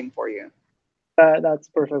challenging for you. That's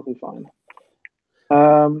perfectly fine.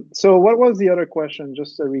 So what was the other question?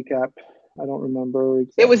 Just a recap. I don't remember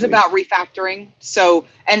exactly. It was about refactoring. So,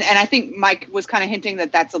 and I think Mike was kind of hinting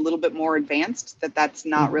that that's a little bit more advanced, that's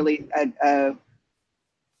not really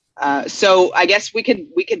so I guess we could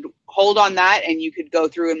hold on that, and you could go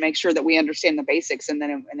through and make sure that we understand the basics, and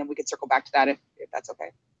then we could circle back to that if that's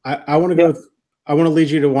okay. I want to go. I want to lead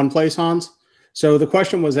you to one place, Hans. So the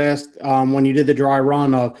question was asked when you did the dry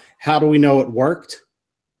run of how do we know it worked?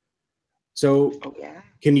 So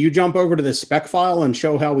can you jump over to the spec file and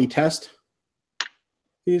show how we test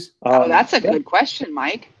these? Oh, that's a good question,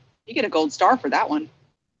 Mike. You get a gold star for that one.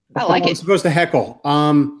 I like it. I'm supposed to heckle.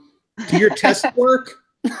 Do your tests work?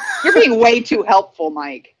 You're being way too helpful,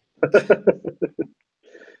 Mike.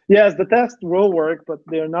 Yes, the test will work, but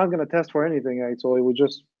they're not going to test for anything, actually.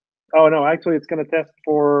 Actually, it's going to test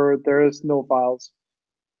for there is no files,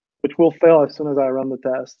 which will fail as soon as I run the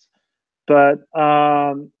test. But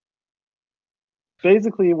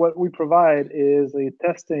basically, what we provide is a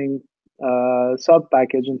testing sub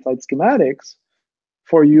package inside schematics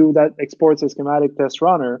for you that exports a schematic test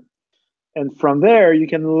runner. And from there, you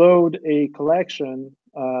can load a collection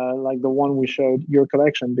like the one we showed, your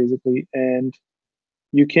collection, basically. And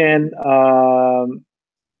you can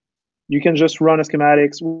just run a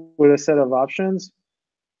schematics with a set of options.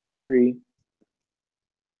 And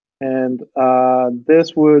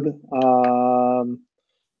this will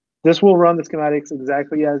run the schematics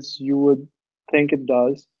exactly as you would think it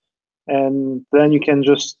does. And then you can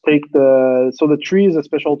just take the tree is a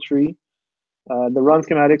special tree. The run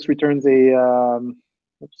schematics returns a, I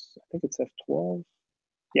think it's F12.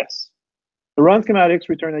 Yes. The run schematics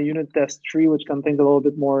return a unit test tree, which contains a little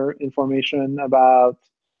bit more information about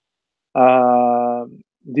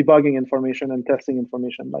debugging information and testing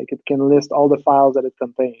information. Like it can list all the files that it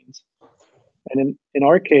contains. And in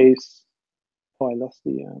our case, I lost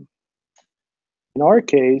the. In our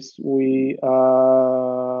case, we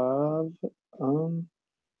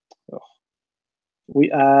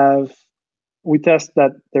test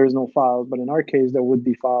that there's no files, but in our case there would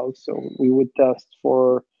be files. So we would test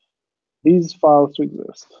for these files to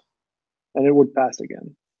exist, and it would pass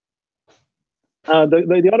again.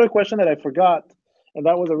 The other question that I forgot, and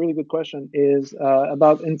that was a really good question, is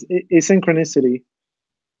about asynchronicity.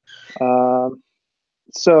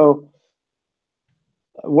 So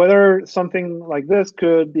whether something like this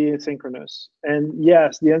could be asynchronous, and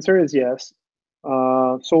yes, the answer is yes.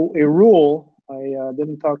 So a rule, I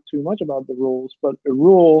didn't talk too much about the rules, but a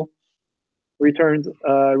rule returns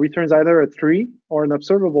either a tree or an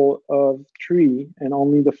observable of tree, and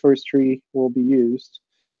only the first tree will be used,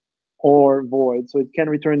 or void. So it can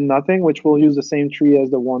return nothing, which will use the same tree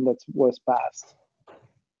as the one that was passed.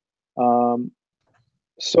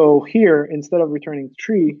 So here, instead of returning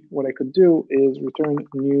tree, what I could do is return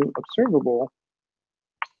new observable.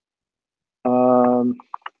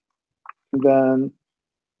 Then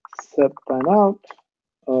set timeout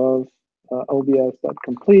of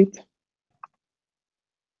obs.complete.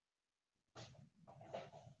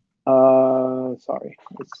 Sorry,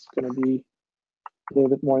 it's going to be a little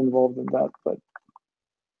bit more involved than that, but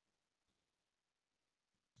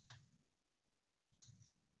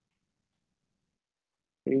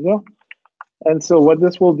there you go. And so what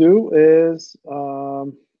this will do is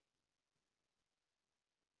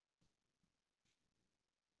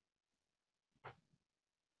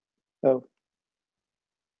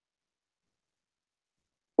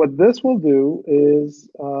what this will do is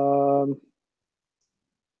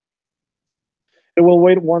It will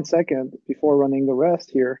wait 1 second before running the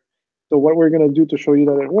rest here. So what we're going to do to show you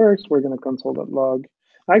that it works, we're going to console.log.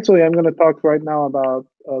 Actually, I'm going to talk right now about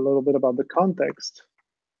a little bit about the context.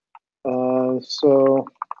 So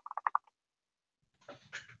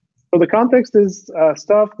the context is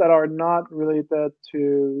stuff that are not related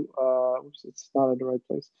to, oops, it's not at the right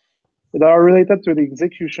place, that are related to the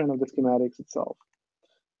execution of the schematics itself.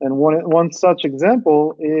 And one such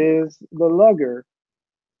example is the logger.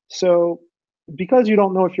 So because you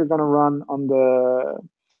don't know if you're going to run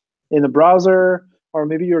in the browser, or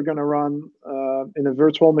maybe you're going to run in a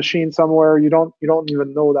virtual machine somewhere, you don't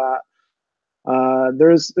even know that.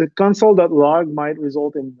 There's a console.log might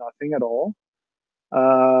result in nothing at all.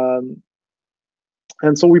 And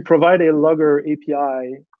so we provide a logger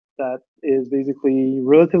API that is basically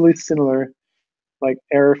relatively similar, like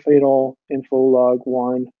error fatal, info log,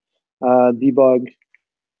 warn, debug.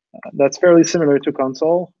 That's fairly similar to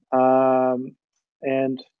console.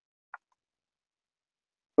 And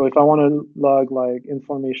so if I want to log like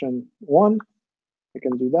information 1, I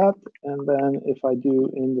can do that. And then if I do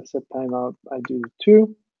in the set timeout, I do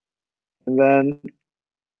 2. And then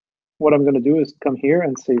what I'm going to do is come here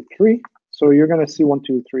and say 3. So you're going to see 1,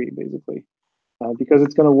 2, 3, basically, because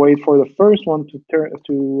it's going to wait for the first one to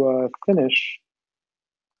finish.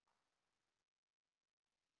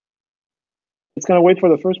 It's going to wait for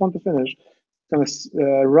the first one to finish. It's going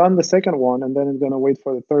to run the second one, and then it's going to wait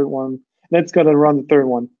for the third one. And it's going to run the third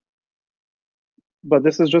one. But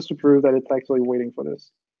this is just to prove that it's actually waiting for this.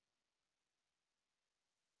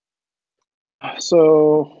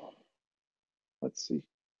 So let's see.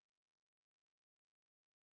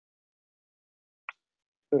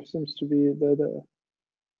 There seems to be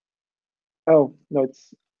oh, no,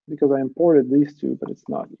 it's because I imported these two, but it's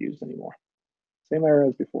not used anymore. Same error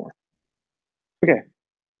as before. Okay.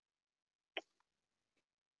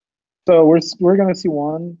 So we're going to see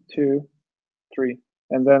 1, 2, 3,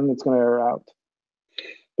 and then it's going to error out.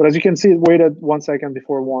 But as you can see, it waited 1 second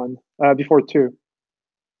before before 2,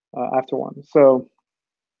 after 1. So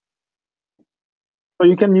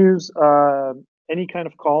you can use any kind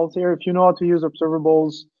of calls here. If you know how to use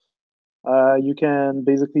observables, you can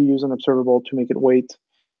basically use an observable to make it wait.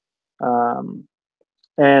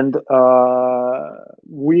 And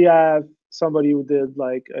we have somebody who did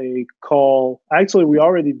like a call. Actually, we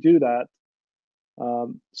already do that.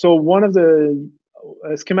 So one of the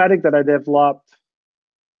schematic that I developed,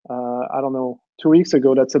 I don't know, 2 weeks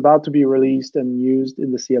ago, that's about to be released and used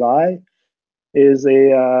in the CLI, is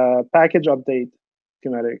a package update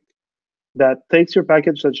schematic that takes your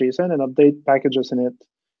package.json and update packages in it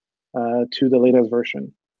to the latest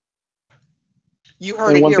version. You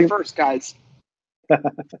heard it here first, guys.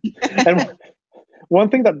 And one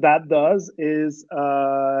thing that does is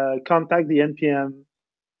contact the NPM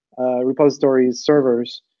repository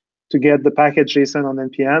servers to get the package.json on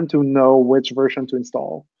NPM to know which version to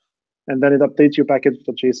install. And then it updates your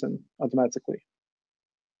package.json automatically.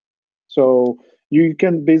 So you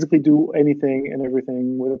can basically do anything and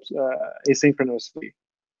everything with asynchronously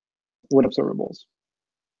with observables.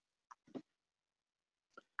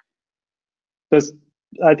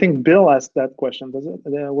 I think Bill asked that question, was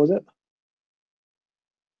it?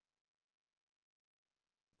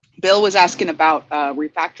 Bill was asking about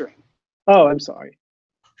refactoring. Oh, I'm sorry.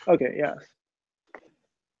 Okay, yes.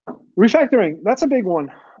 Refactoring, that's a big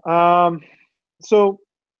one. So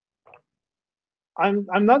I'm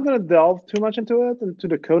not going to delve too much into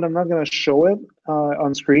the code. I'm not going to show it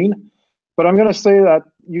on screen, but I'm going to say that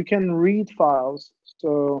you can read files.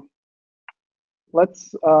 So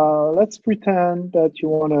let's pretend that you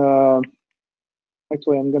want to.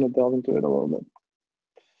 Actually, I'm going to delve into it a little bit.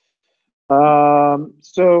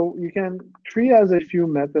 So you can tree has a few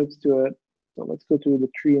methods to it. So let's go to the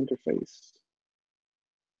tree interface.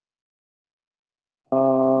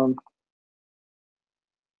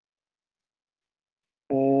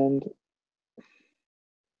 And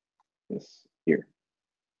yes, here.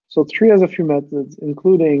 So tree has a few methods,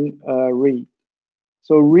 including read.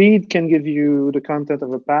 So read can give you the content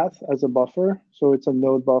of a path as a buffer. So it's a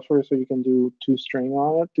node buffer, so you can do toString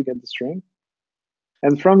on it to get the string.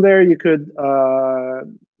 And from there, you could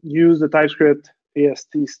use the TypeScript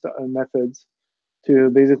AST methods to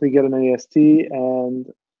basically get an AST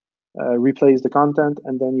and replace the content,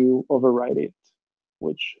 and then you override it,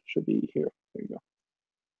 which should be here. There you go.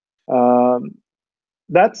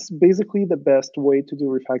 That's basically the best way to do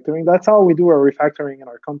refactoring. That's how we do our refactoring in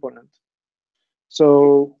our component.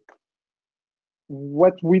 So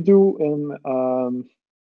what we do in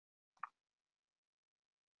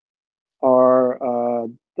our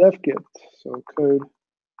dev kit, so code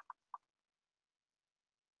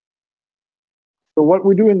So what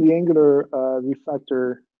we do in the Angular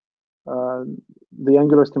refactor, the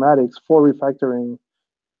Angular schematics for refactoring,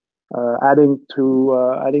 adding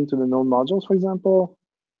to the node modules, for example,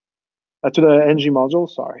 to the ng module,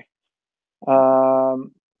 sorry,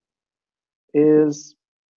 is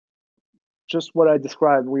just what I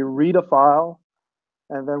described. We read a file,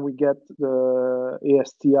 and then we get the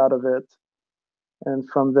AST out of it, and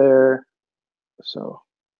from there, so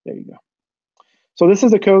there you go. So this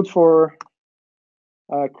is the code for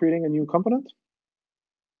creating a new component.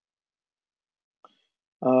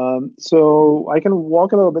 So I can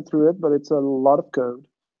walk a little bit through it, but it's a lot of code.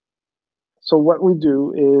 So what we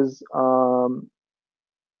do is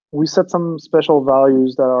we set some special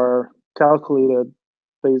values that are calculated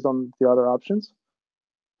based on the other options.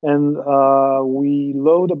 And we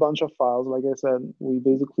load a bunch of files. Like I said, we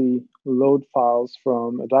basically load files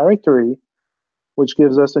from a directory, which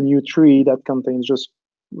gives us a new tree that contains just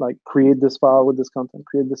like create this file with this content,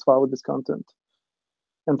 create this file with this content.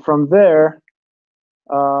 And from there,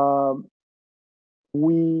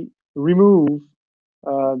 we remove,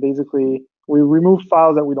 basically, we remove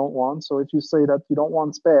files that we don't want. So if you say that you don't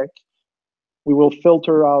want spec, we will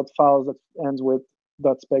filter out files that ends with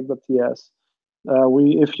 .spec.ts.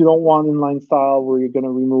 If you don't want inline style, we're going to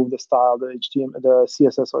remove the style, the HTML, the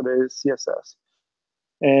CSS, or the CSS.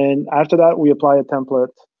 And after that, we apply a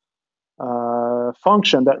template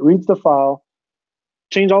function that reads the file,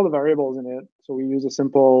 change all the variables in it. So we use a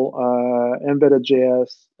simple embedded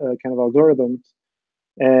JS kind of algorithm.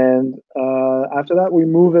 And after that, we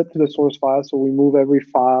move it to the source file. So we move every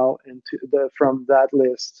file from that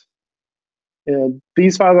list. And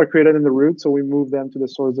these files are created in the root, so we move them to the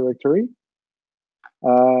source directory.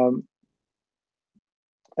 And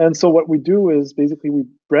so what we do is basically we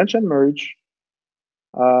branch and merge.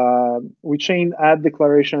 We chain add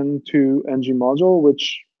declaration to ng module,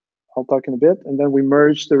 which I'll talk in a bit, and then we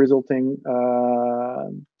merge the resulting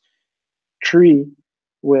tree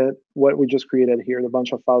with what we just created here, the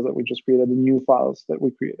bunch of files that we just created, the new files that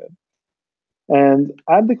we created. And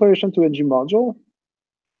add declaration to ng module.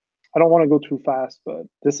 I don't want to go too fast, but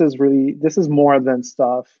this is more than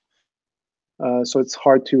stuff. So it's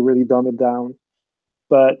hard to really dumb it down.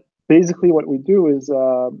 But basically what we do is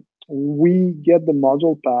we get the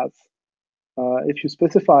module path. If you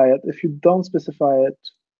specify it, if you don't specify it,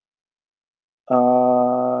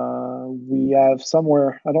 we have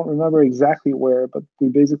somewhere, I don't remember exactly where, but we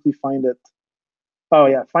basically find it. Oh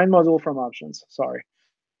yeah, find module from options, sorry.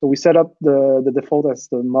 So we set up the default as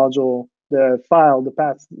the module, the file, the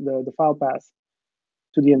path, the file path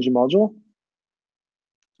to the ng module.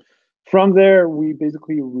 From there, we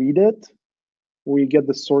basically read it. We get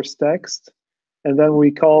the source text, and then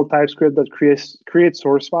we call TypeScript that create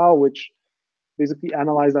source file, which basically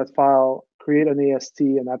analyze that file, create an AST,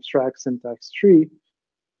 an abstract syntax tree,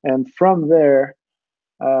 and from there,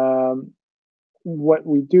 what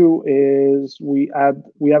we do is we have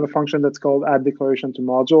a function that's called add declaration to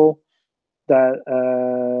module that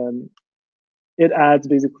it adds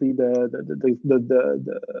basically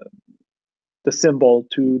the symbol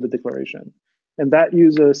to the declaration, and that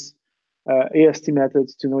uses AST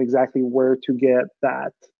methods to know exactly where to get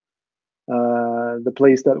that the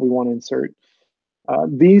place that we want to insert.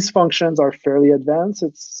 These functions are fairly advanced.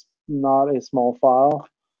 It's not a small file.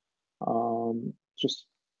 Just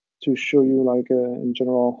to show you, like in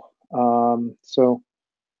general. So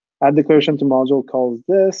add declaration to module calls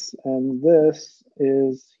this, and this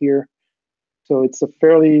is here. So it's a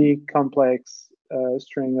fairly complex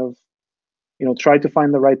string of, try to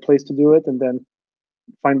find the right place to do it, and then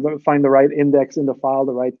find the right index in the file,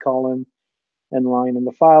 the right column and line in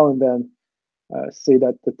the file, and then say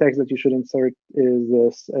that the text that you should insert is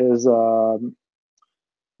this,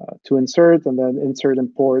 to insert, and then insert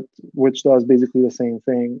import, which does basically the same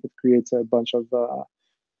thing. It creates a bunch of,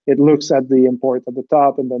 it looks at the import at the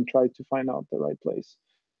top and then tries to find out the right place.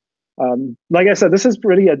 Like I said, this is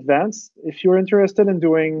pretty advanced. If you're interested in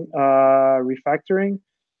doing refactoring,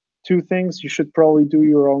 two things: you should probably do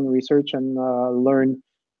your own research and learn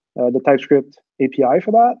the TypeScript API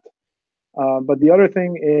for that. But the other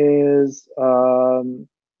thing is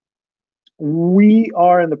we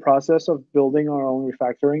are in the process of building our own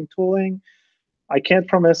refactoring tooling. I can't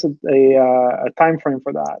promise a time frame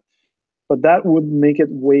for that, but that would make it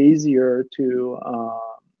way easier to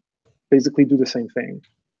basically do the same thing,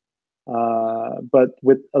 but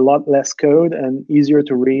with a lot less code and easier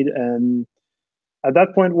to read. And at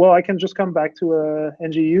that point, well, I can just come back to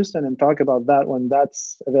ngHouston and talk about that when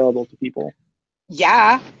that's available to people.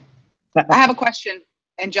 Yeah. I have a question,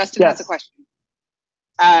 and Justin has a question.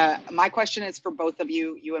 My question is for both of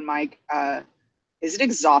you, you and Mike. Is it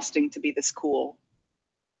exhausting to be this cool?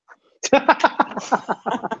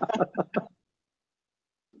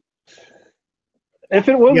 If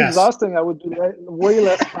it was Yes. exhausting, I would do way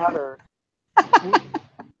less fatter.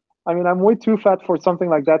 I mean, I'm way too fat for something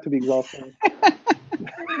like that to be exhausting.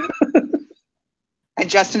 And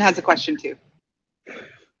Justin has a question too.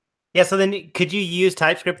 Yeah, so then could you use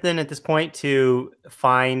TypeScript then at this point to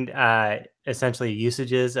find essentially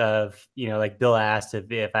usages of, like Bill asked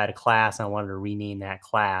if I had a class and I wanted to rename that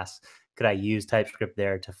class, could I use TypeScript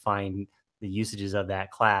there to find the usages of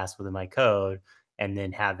that class within my code and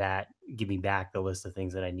then have that give me back the list of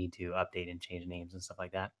things that I need to update and change names and stuff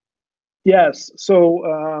like that? Yes.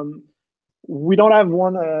 So we don't have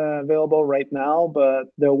one available right now, but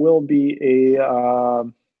there will be a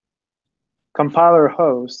compiler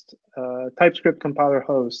host, TypeScript compiler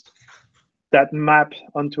host that map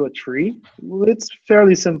onto a tree. It's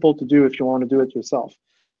fairly simple to do if you want to do it yourself.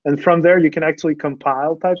 And from there, you can actually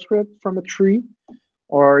compile TypeScript from a tree,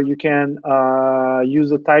 or you can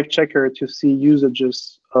use a type checker to see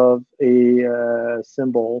usages of a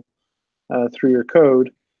symbol through your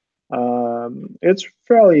code. It's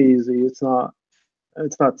fairly easy. It's not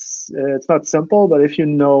simple, but if you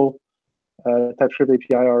know TypeScript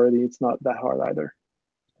API already, it's not that hard either.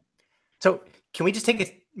 So can we just take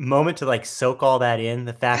a moment to like soak all that in?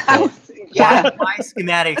 The fact that why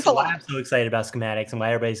schematics, why I'm so excited about schematics and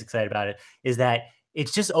why everybody's excited about it is that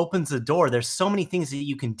it just opens the door. There's so many things that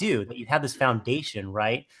you can do, that you have this foundation,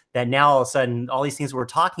 right? That now all of a sudden, all these things we're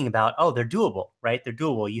talking about, oh, they're doable, right? They're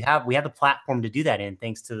doable. We have the platform to do that in,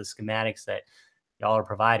 thanks to the schematics that y'all are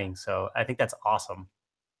providing. So I think that's awesome.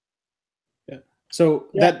 Yeah. So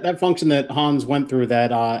that function that Hans went through,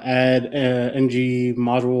 that add ng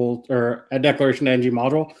module or add declaration to ng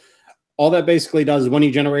module, all that basically does is when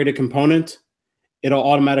you generate a component, it'll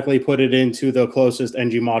automatically put it into the closest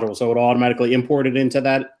ng module. So it'll automatically import it into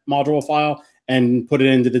that module file and put it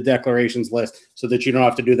into the declarations list so that you don't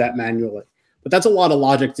have to do that manually. But that's a lot of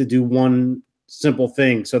logic to do one simple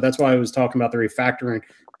thing. So that's why I was talking about the refactoring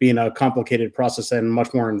being a complicated process and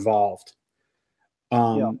much more involved.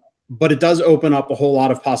 But it does open up a whole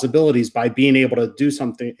lot of possibilities by being able to do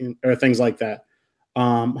something or things like that.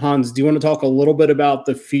 Hans, do you want to talk a little bit about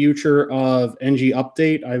the future of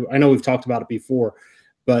ngUpdate? I know we've talked about it before,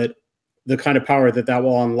 but the kind of power that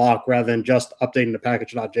will unlock rather than just updating the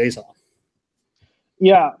package.json.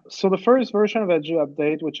 Yeah, so the first version of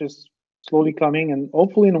ngUpdate, which is slowly coming, and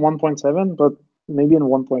hopefully in 1.7, but maybe in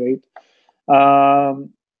 1.8.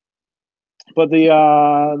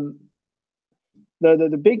 But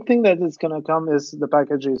the big thing that is going to come is the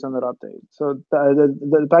package.json update. So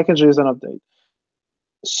the package.json update.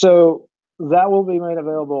 So that will be made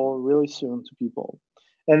available really soon to people.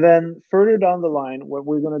 And then further down the line, what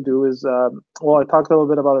we're going to do is, well, I talked a little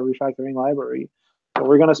bit about a refactoring library. But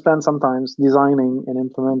we're going to spend some time designing and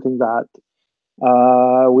implementing that.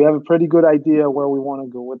 We have a pretty good idea where we want to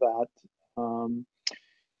go with that.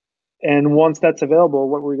 And once that's available,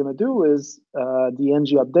 what we're going to do is the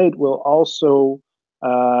ngUpdate will also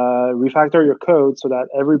refactor your code so that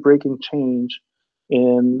every breaking change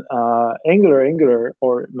in Angular,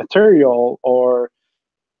 or Material, or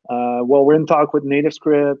well, we're in talk with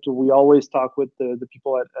NativeScript. We always talk with the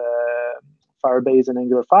people at Firebase and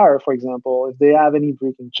Angular Fire, for example. If they have any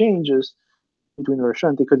breaking changes between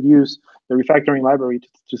versions, they could use the refactoring library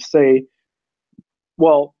to say,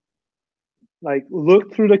 well, like,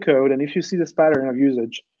 look through the code, and if you see this pattern of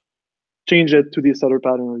usage, change it to this other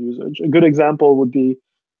pattern of usage. A good example would be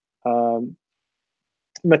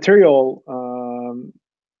Material.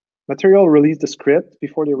 Material released the script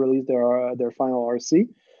before they released their final RC,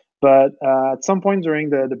 but at some point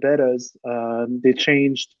during the betas, they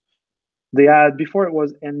changed. They had, before it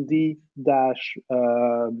was MD dash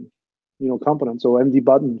component, so MD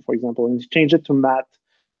button, for example, and they changed it to mat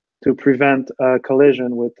to prevent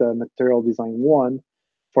collision with Material Design 1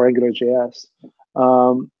 for AngularJS.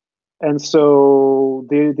 And so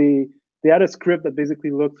they had a script that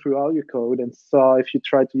basically looked through all your code and saw if you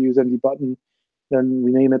tried to use MD button, then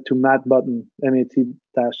rename it to mat button, MAT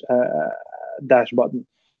dash button.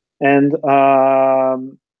 And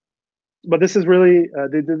but this is really,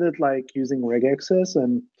 they did it like using regexes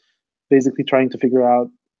and basically trying to figure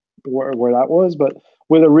out where that was. But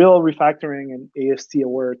with a real refactoring and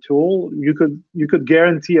AST-aware tool, you could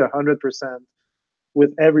guarantee 100%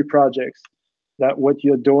 with every project that what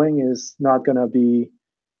you're doing is not going to be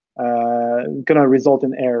going to result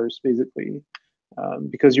in errors, basically,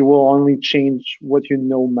 because you will only change what you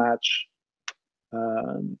know match.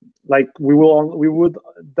 Like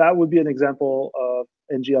that would be an example of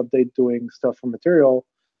ngUpdate doing stuff for Material,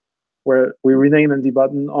 where we rename MD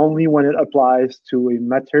button only when it applies to a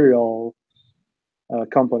Material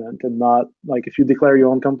component, and not like if you declare your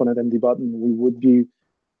own component empty button, we would be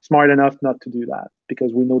smart enough not to do that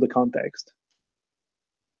because we know the context.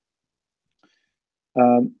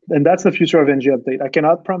 And that's the future of ng update. I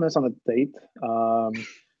cannot promise on a date.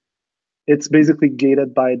 It's basically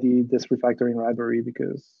gated by this refactoring library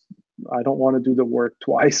because I don't want to do the work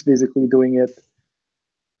twice, basically doing it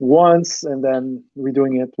once and then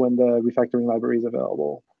redoing it when the refactoring library is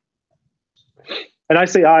available. And I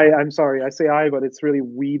say I'm sorry, I say but it's really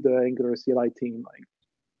we, the Angular CLI team. Like,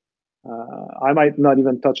 I might not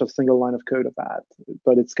even touch a single line of code of that,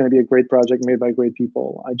 but it's going to be a great project made by great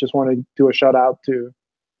people. I just want to do a shout out to,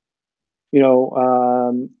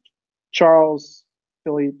 Charles,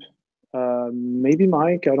 Philippe, maybe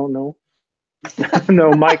Mike, I don't know.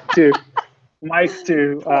 No, Mike too. Mike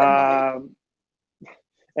too. And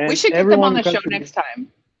we should get them on the show next time.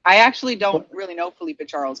 I actually don't really know Philippe and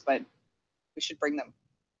Charles, but we should bring them.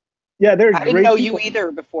 Yeah, they're I didn't know you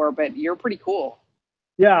either before, but you're pretty cool.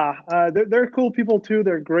 Yeah, they're cool people too.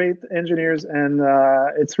 They're great engineers, and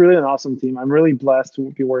it's really an awesome team. I'm really blessed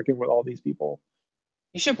to be working with all these people.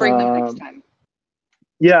 You should bring them next time.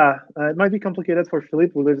 Yeah, it might be complicated for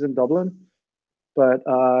Philippe, who lives in Dublin, but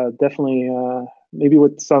definitely maybe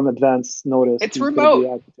with some advance notice. It's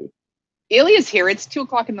remote. Ilya's here. It's 2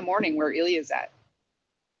 o'clock in the morning where Ilya's at.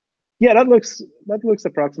 Yeah, that looks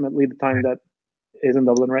approximately the time that is in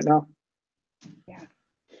Dublin right now. Yeah.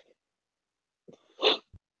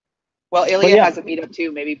 Well, Ilya has a meetup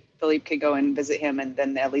too. Maybe Philippe could go and visit him, and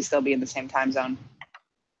then at least they'll be in the same time zone.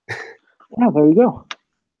 Yeah, there you go.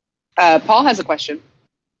 Paul has a question.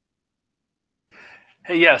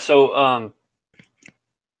 Hey, yeah. So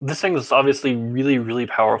this thing is obviously really, really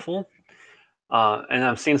powerful, and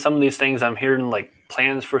I'm seeing some of these things. I'm hearing like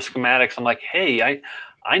plans for schematics. I'm like, hey,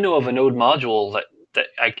 I know of a node module that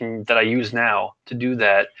I use now to do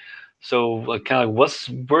that. So like kind of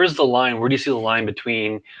where's the line? Where do you see the line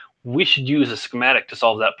between we should use a schematic to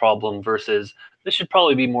solve that problem versus this should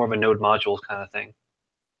probably be more of a node modules kind of thing?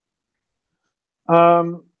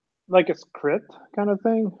 Like a script kind of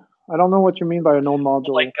thing. I don't know what you mean by a node module.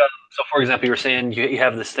 Like, so for example, you were saying you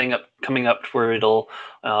have this thing coming up where it'll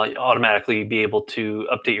automatically be able to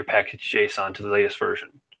update your package JSON to the latest version.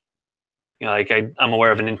 Like I'm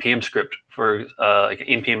aware of an npm script for like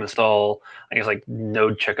npm install, I guess like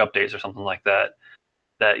node check updates or something like that.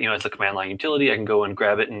 That it's a command line utility. I can go and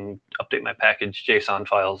grab it and update my package JSON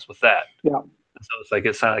files with that. Yeah. And so it's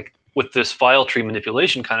kind of like with this file tree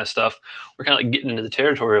manipulation kind of stuff, we're kind of like getting into the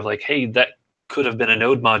territory of like, hey, that could have been a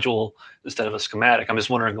node module instead of a schematic. I'm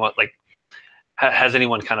just wondering what has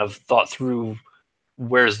anyone kind of thought through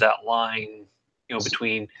where's that line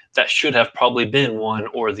between that should have probably been one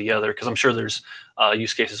or the other, because I'm sure there's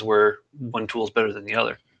use cases where one tool is better than the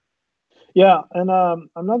other. Yeah, and I'm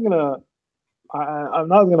not gonna.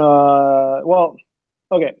 Well,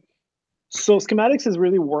 okay. So schematics is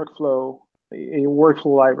really a workflow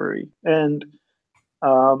library, and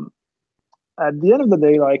at the end of the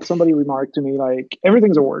day, like somebody remarked to me, like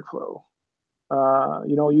everything's a workflow.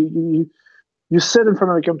 You sit in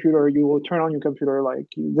front of a computer, you will turn on your computer, like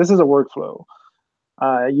this is a workflow.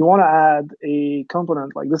 You want to add a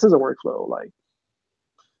component, like this is a workflow. Like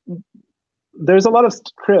there's a lot of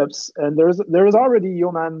scripts, and there's already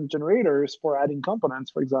Yeoman generators for adding components,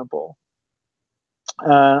 for example.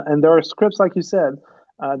 And there are scripts, like you said.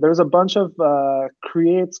 There's a bunch of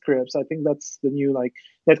create scripts. I think that's the new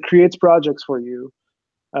that creates projects for you.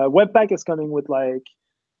 Webpack is coming with like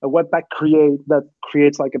a Webpack create that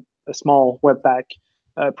creates like a small Webpack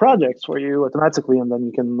projects for you automatically, and then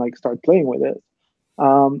you can like start playing with it.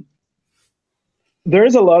 There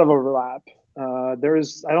is a lot of overlap. I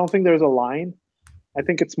don't think there's a line. I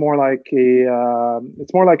think it's more like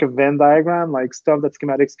a Venn diagram, like stuff that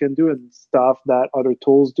schematics can do and stuff that other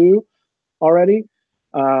tools do already.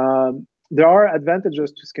 There are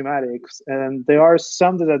advantages to schematics, and there are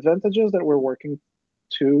some disadvantages that we're working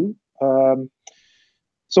to.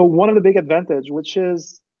 So one of the big advantage, which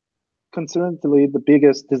is coincidentally the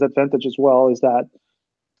biggest disadvantage as well, is that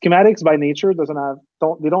schematics by nature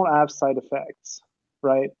don't have side effects,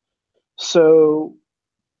 right? So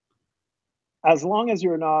as long as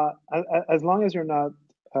you're not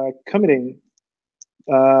committing,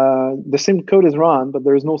 the same code is run, but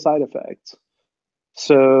there's no side effects.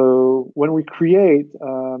 So when we create,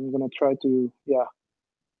 I'm gonna try to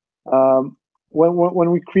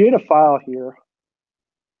when we create a file here,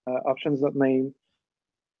 options.name,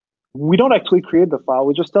 we don't actually create the file.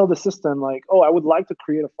 We just tell the system like, oh, I would like to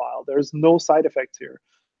create a file. There's no side effects here.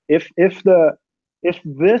 If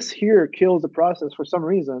this here kills the process for some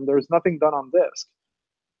reason, there's nothing done on disk.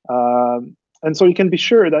 And so you can be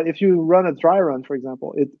sure that if you run a dry run, for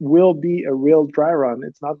example, it will be a real dry run.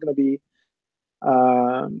 It's not going to be,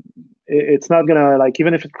 it's not going to, like,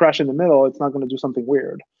 even if it crashes in the middle, it's not going to do something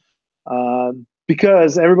weird.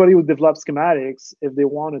 Because everybody who develops schematics, if they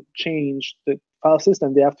want to change the file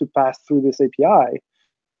system, they have to pass through this API,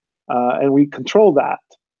 and we control that.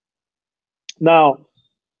 Now,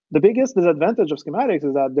 the biggest disadvantage of schematics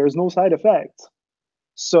is that there's no side effects.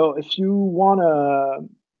 So if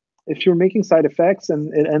you're making side effects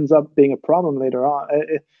and it ends up being a problem later on,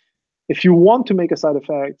 if you want to make a side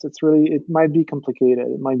effect, it might be complicated.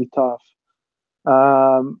 It might be tough.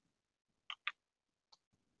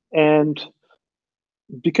 And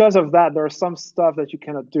because of that, there are some stuff that you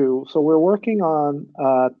cannot do. So we're working on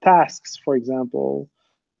tasks, for example,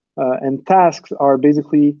 and tasks are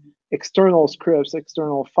basically external scripts,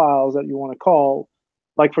 external files that you want to call.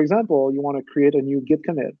 Like, for example, you want to create a new Git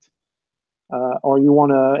commit, or you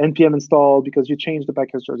want to npm install because you changed the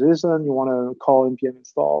package JSON, you want to call npm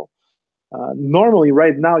install. Normally,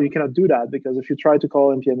 right now, you cannot do that because if you try to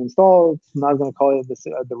call npm install, it's not going to call it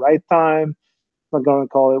at the right time. It's not going to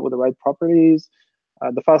call it with the right properties.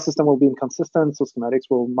 The file system will be inconsistent, so schematics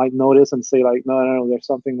might notice and say, like, no, there's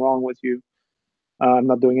something wrong with you. I'm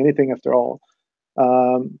not doing anything after all.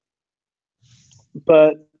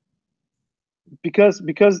 But because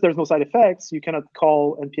there's no side effects, you cannot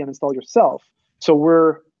call npm install yourself. So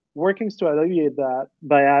we're working to alleviate that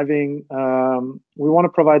by having, we want to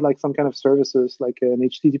provide like some kind of services, like an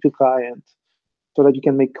HTTP client, so that you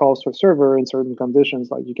can make calls to a server in certain conditions.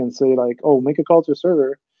 Like you can say, like, oh, make a call to a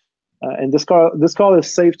server. And this call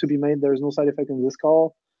is safe to be made. There's no side effect in this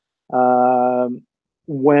call. Even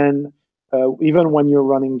when you're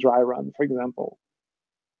running dry run, for example.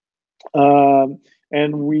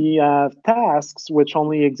 And we have tasks which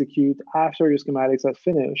only execute after your schematics are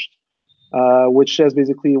finished, which says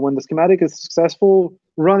basically when the schematic is successful,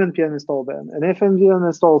 run npm install then. And if npm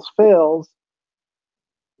installs fails,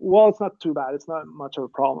 well, it's not too bad. It's not much of a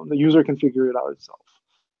problem. The user can figure it out itself.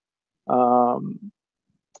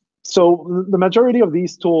 So the majority of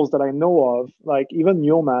these tools that I know of, like even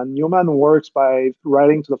Yeoman works by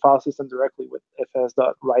writing to the file system directly with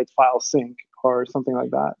fs.writeFileSync or something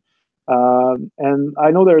like that. And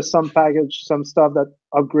I know there's some stuff that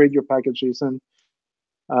upgrade your package JSON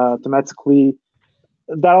automatically.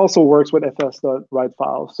 That also works with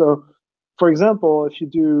fs.writeFile. So, for example, if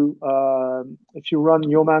you run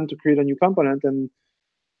Yeoman to create a new component, and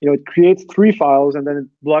it creates 3 files and then it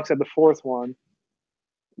blocks at the 4th one,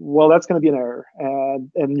 well, that's going to be an error,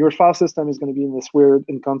 and your file system is going to be in this weird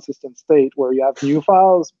inconsistent state where you have new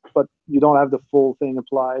files, but you don't have the full thing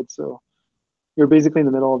applied. So you're basically in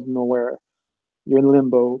the middle of nowhere. You're in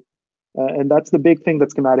limbo. And that's the big thing that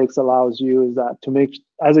schematics allows you, is that to make,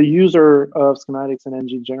 as a user of schematics and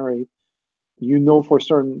ngGenerate, for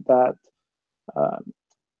certain that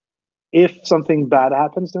if something bad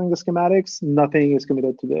happens during the schematics, nothing is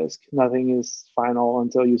committed to disk. Nothing is final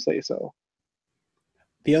until you say so.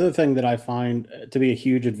 The other thing that I find to be a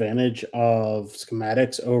huge advantage of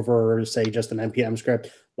schematics over, say, just an npm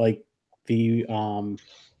script like the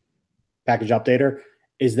package updater,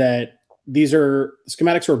 is that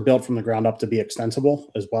schematics are built from the ground up to be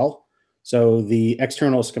extensible as well. So the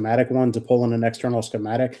external schematic one, to pull in an external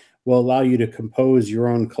schematic, will allow you to compose your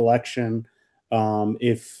own collection.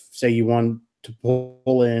 If, say, you want to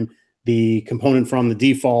pull in the component from the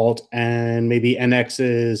default and maybe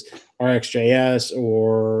NX's RxJS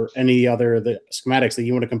or any other the schematics that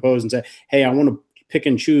you want to compose and say, hey, I want to pick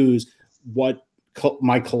and choose what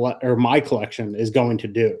my collection is going to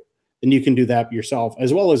do. Then you can do that yourself,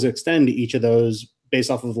 as well as extend each of those based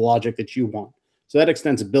off of the logic that you want. So that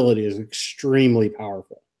extensibility is extremely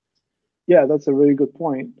powerful. Yeah, that's a really good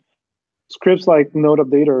point. Scripts like Node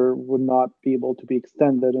Updater would not be able to be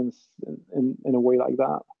extended in a way like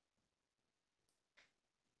that.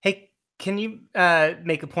 Hey, can you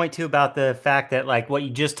make a point too about the fact that, like, what you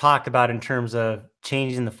just talked about in terms of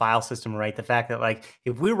changing the file system, right? The fact that, like,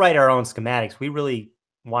 if we write our own schematics, we really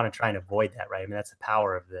want to try and avoid that, right? I mean, that's the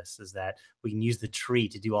power of this, is that we can use the tree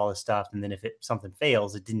to do all this stuff, and then if something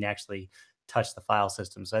fails, it didn't actually touch the file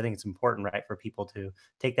system. So I think it's important, right, for people to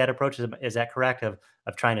take that approach. Is that correct? Of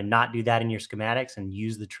trying to not do that in your schematics and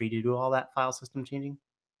use the tree to do all that file system changing?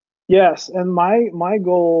 Yes, and my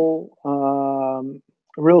goal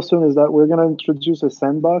real soon is that we're going to introduce a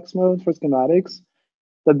sandbox mode for schematics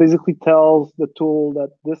that basically tells the tool that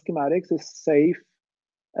this schematics is safe.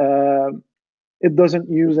 It doesn't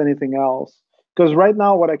use anything else. Because right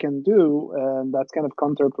now what I can do, and that's kind of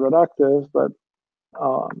counterproductive, but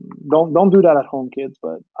don't do that at home, kids,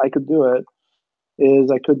 but I could do it, is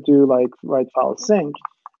I could do like write file sync.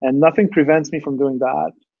 and nothing prevents me from doing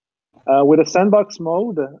that. With a sandbox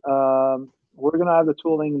mode, we're going to have the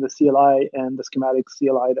tooling, the CLI, and the schematic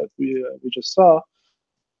CLI that we just saw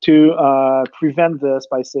to prevent this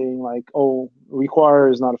by saying like, oh, require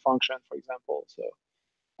is not a function, for example.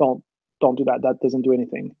 So don't do that. That doesn't do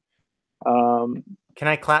anything. Can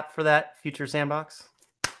I clap for that, future sandbox?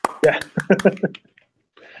 Yeah.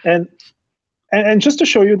 and just to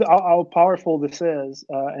show you how powerful this is,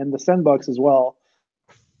 and the sandbox as well.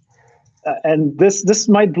 And this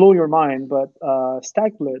might blow your mind, but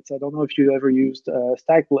StackBlitz, I don't know if you ever used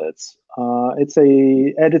StackBlitz. It's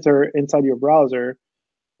a editor inside your browser.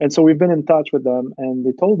 And so we've been in touch with them, and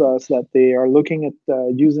they told us that they are looking at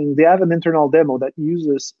they have an internal demo that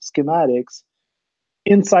uses schematics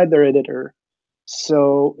inside their editor.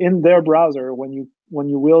 So in their browser, when you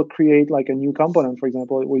will create like a new component, for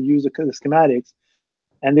example, it will use the schematics,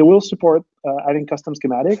 and they will support adding custom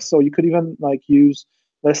schematics. So you could even like use,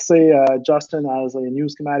 let's say Justin has a new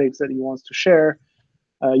schematics that he wants to share.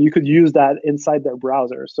 You could use that inside their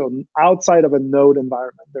browser. So outside of a node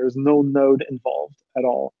environment, there's no node involved at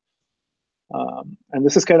all. And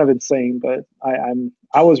this is kind of insane, but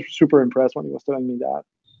I was super impressed when he was telling me that.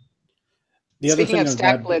 Speaking of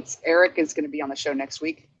StackBlitz, Eric is going to be on the show next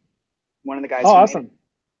week. One of the guys. Oh, awesome!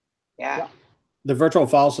 Yeah. The virtual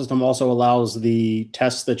file system also allows the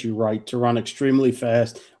tests that you write to run extremely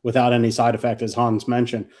fast without any side effect, as Hans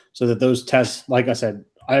mentioned, so that those tests, like I said,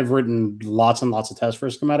 I've written lots and lots of tests for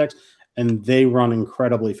schematics, and they run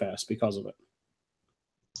incredibly fast because of it.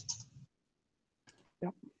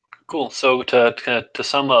 Yep. Cool. So to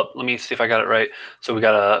sum up, let me see if I got it right. So we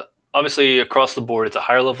got obviously across the board, it's a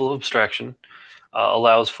higher level of abstraction,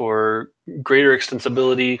 allows for greater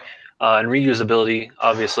extensibility and reusability,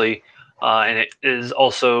 obviously, and it is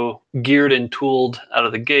also geared and tooled out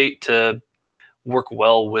of the gate to work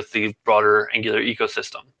well with the broader Angular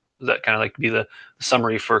ecosystem. Does that kind of like be the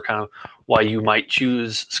summary for kind of why you might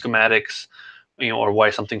choose schematics, or why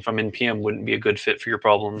something from NPM wouldn't be a good fit for your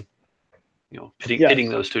problem? Pitting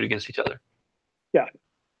those two against each other. Yeah,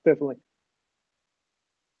 definitely.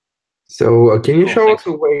 So can you show Thanks. us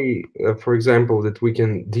a way, for example, that we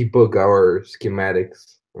can debug our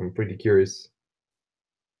schematics? I'm pretty curious.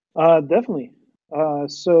 Definitely.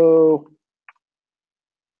 So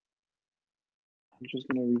I'm just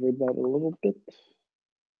going to revert that a little bit.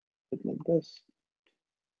 Like this.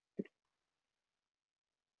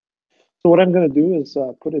 So what I'm going to do is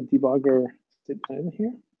put a debugger statement in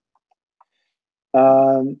here.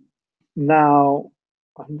 Now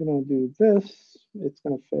I'm going to do this. It's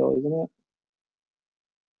going to fail, isn't it?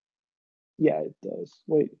 Yeah, it does.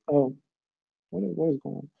 Wait. Oh, what is going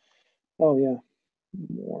on? Oh yeah,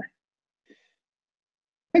 more.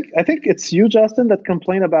 I think it's you, Justin, that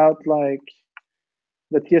complained about like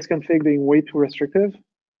the tsconfig being way too restrictive.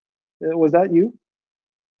 Was that you?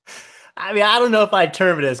 I mean, I don't know if I'd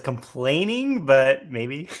term it as complaining, but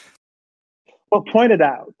maybe. Well, point it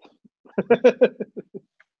out.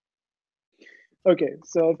 Okay,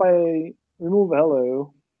 so if I remove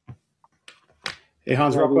hello. Hey,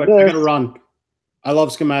 Hans, real quick, I got to run. I love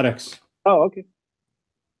schematics. Oh, okay.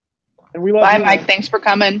 And we love Bye, you, Mike. Thanks for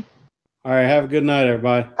coming. All right, have a good night,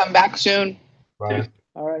 everybody. Come back soon. Bye.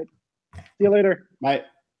 All right. See you later. Bye.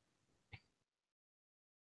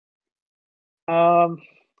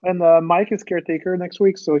 And Mike is caretaker next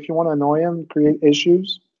week, so if you want to annoy him, create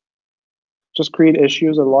issues. Just create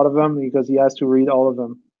issues, a lot of them, because he has to read all of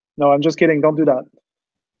them. No, I'm just kidding. Don't do that.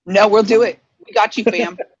 No, we'll do it. We got you,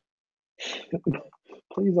 fam.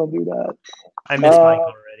 Please don't do that. I miss Mike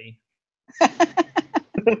already.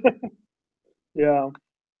 Yeah.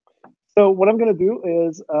 So what I'm going to do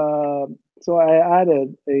is, so I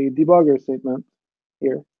added a debugger statement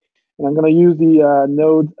here. And I'm going to use the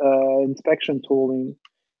node inspection tooling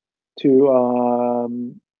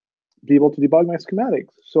to be able to debug my schematics.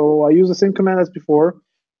 So I use the same command as before.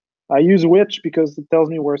 I use which because it tells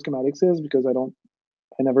me where schematics is, because I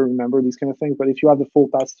never remember these kind of things. But if you have the full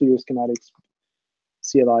path to your schematics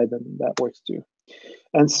CLI, then that works too.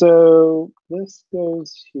 And so this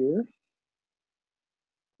goes here.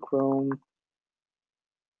 Chrome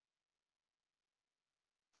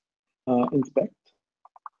inspect.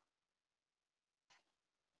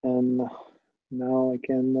 And now I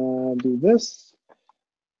can do this.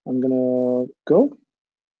 I'm gonna go.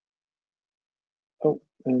 Oh,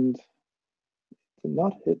 and did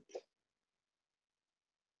not hit.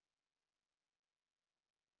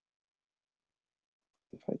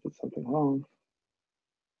 If I did something wrong,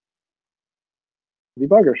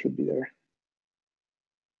 debugger should be there.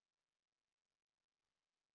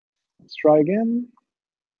 Let's try again.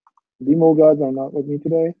 Demo gods are not with me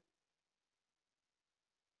today.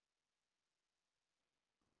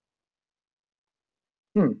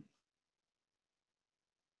 Hmm.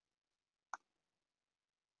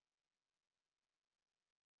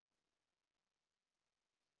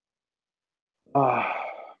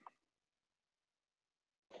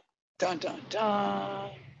 Dun dun dun.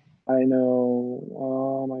 I know.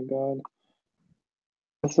 Oh my God.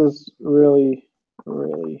 This is really,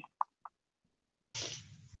 really.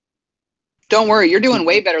 Don't worry, you're doing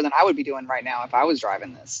way better than I would be doing right now if I was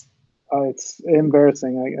driving this. Oh, it's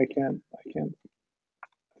embarrassing. I can't.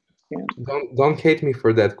 Don't hate me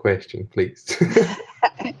for that question, please.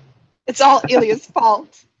 It's all Ilya's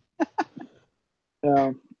fault.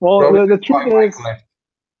 Yeah. Well, the truth is, left.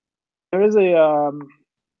 there is a.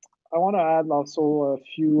 I want to add also a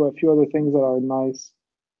few other things that are nice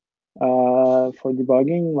for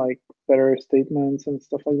debugging, like better statements and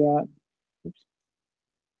stuff like that. Oops.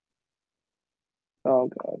 Oh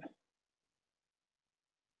God.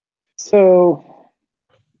 So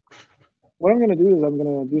what I'm going to do is I'm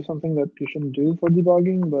going to do something that you shouldn't do for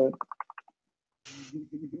debugging, but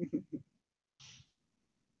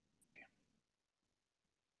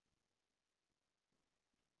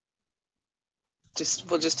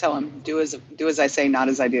We'll just tell him, do as I say, not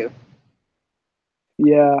as I do.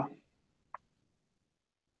 yeah.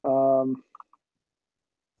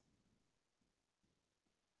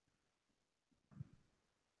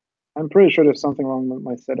 I'm pretty sure there's something wrong with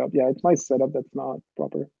my setup. Yeah, it's my setup that's not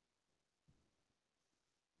proper.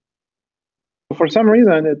 For some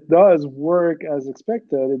reason, it does work as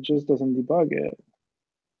expected. It just doesn't debug it.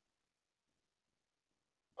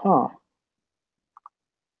 Huh.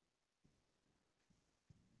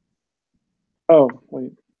 Oh,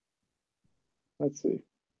 wait. Let's see.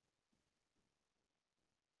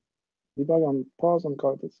 Debug on pause on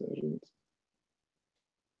card decisions.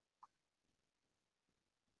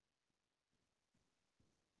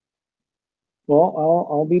 Well,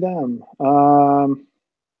 I'll be damned.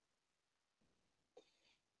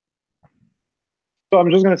 So I'm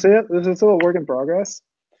just going to say it. This is still a work in progress.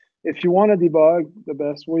 If you want to debug, the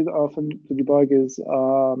best way often to debug is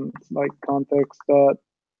like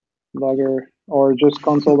context.logger or just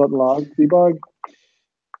console.log debug.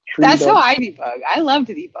 That's how I debug. I love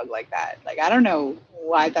to debug like that. Like, I don't know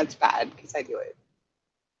why that's bad because I do it.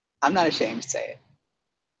 I'm not ashamed to say it.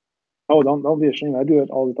 Oh, don't be ashamed. I do it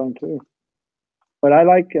all the time too. But I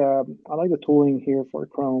like the tooling here for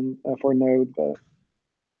Chrome for Node.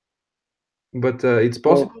 But it's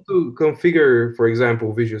possible to configure, for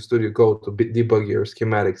example, Visual Studio Code to debug your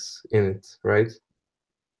schematics in it, right?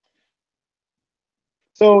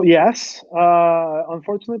 So yes,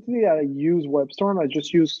 unfortunately, I use WebStorm. I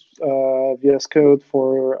just use VS Code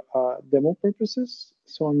for demo purposes.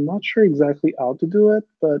 So I'm not sure exactly how to do it,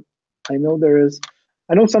 but I know there is.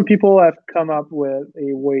 I know some people have come up with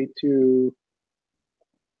a way to.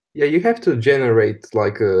 Yeah, you have to generate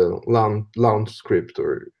like a launch script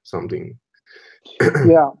or something.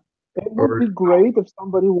 Yeah, it would be great if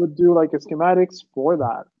somebody would do like a schematics for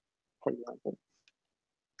that, for example.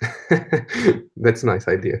 That's a nice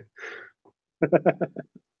idea.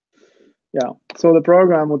 Yeah, so the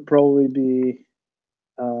program would probably be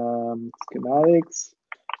schematics.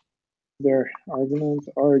 Their arguments,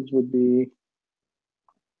 args would be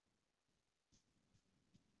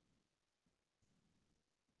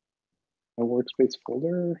a workspace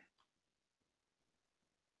folder.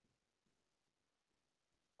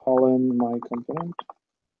 Colon my component,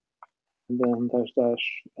 and then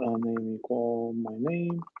dash name equal my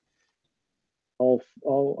name. All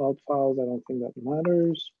out files. I don't think that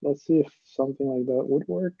matters. Let's see if something like that would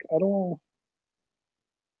work at all.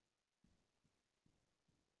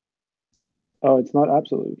 Oh, it's not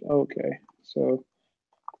absolute. Okay, so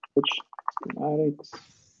which schematics?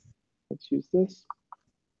 Let's use this.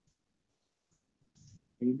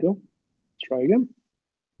 There you go. Try again.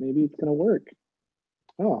 Maybe it's gonna work.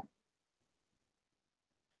 Oh.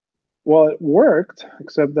 Well, it worked,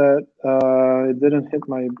 except that it didn't hit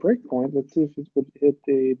my breakpoint. Let's see if it would hit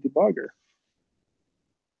the debugger.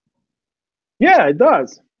 Yeah, it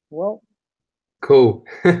does. Well, cool.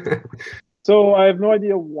 So I have no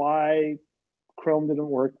idea why Chrome didn't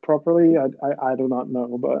work properly. I do not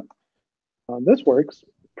know, but this works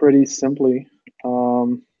pretty simply.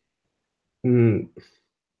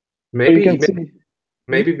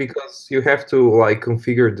 Maybe because you have to like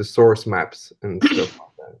configure the source maps and stuff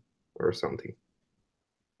like that, or something.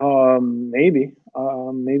 Maybe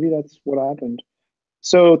that's what happened.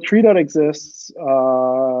 So tree.exists.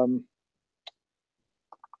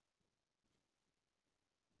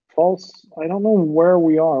 False. I don't know where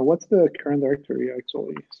we are. What's the current directory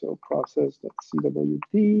actually? So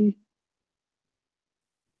process.cwd.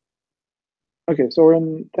 Okay, so we're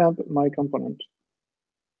in temp my component.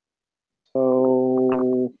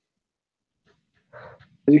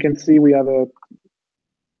 As you can see, we have a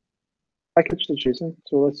package.json.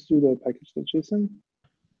 So let's do the package.json.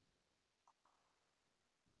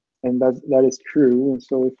 And that is true. And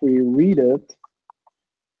so if we read it,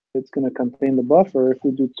 it's going to contain the buffer. If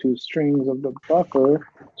we do 2 strings of the buffer,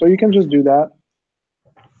 so you can just do that.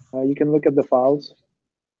 You can look at the files.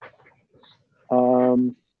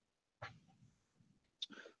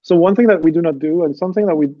 So one thing that we do not do, and something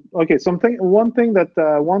that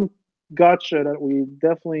one gotcha that we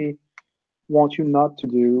definitely want you not to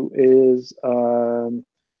do is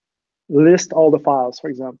list all the files, for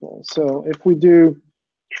example. So if we do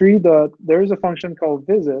tree dot, there is a function called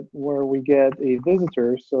visit where we get a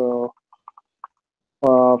visitor. So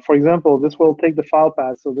for example, this will take the file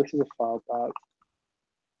path. So this is a file path.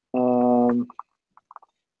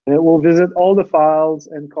 And it will visit all the files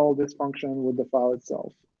and call this function with the file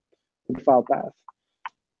itself, with the file path.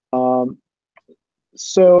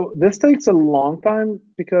 So this takes a long time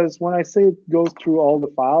because when I say it goes through all the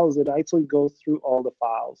files, it actually goes through all the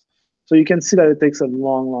files. So you can see that it takes a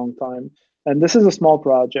long, long time. And this is a small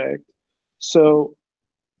project. So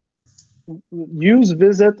use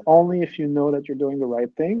visit only if you know that you're doing the right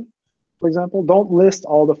thing. For example, don't list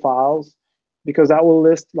all the files because that will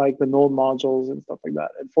list like the node modules and stuff like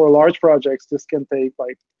that. And for large projects, this can take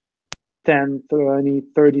like 10, 20,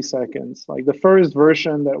 30 seconds. Like the first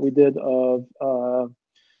version that we did of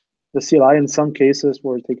the CLI, in some cases,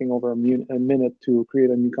 were taking over a minute to create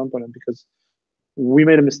a new component because we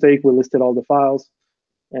made a mistake. We listed all the files.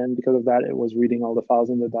 And because of that, it was reading all the files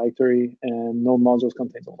in the directory. And node modules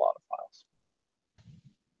contains a lot of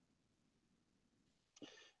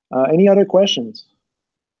files. Any other questions?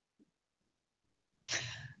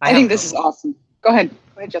 I think this is awesome. Go ahead,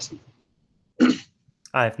 Justin.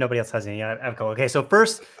 If nobody else has any, I've go. Okay, so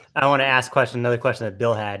first, I want to ask another question that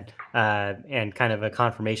Bill had, and kind of a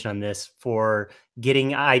confirmation on this for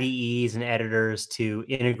getting IDEs and editors to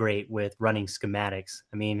integrate with running schematics.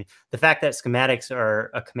 I mean, the fact that schematics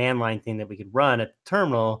are a command line thing that we could run at the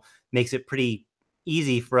terminal makes it pretty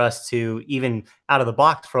easy for us to, even out of the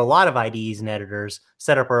box for a lot of IDEs and editors,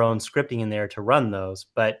 set up our own scripting in there to run those.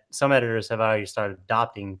 But some editors have already started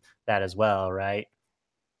adopting that as well, right?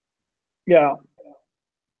 Yeah.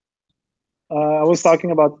 I was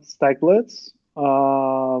talking about stack blitz.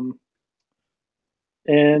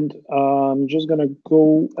 And I'm just going to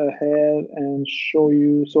go ahead and show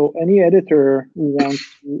you. So any editor who wants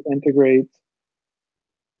to integrate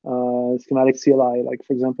schematic CLI, like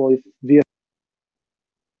for example, if via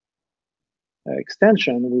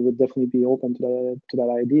extension, we would definitely be open to that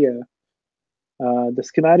idea. The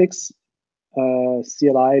schematics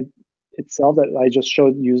CLI itself that I just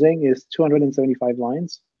showed using is 275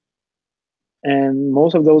 lines. And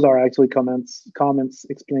most of those are actually comments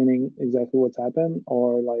explaining exactly what's happened,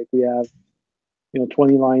 or like we have,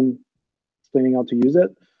 20 line explaining how to use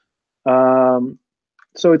it.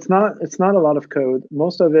 So it's not a lot of code.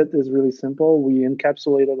 Most of it is really simple. We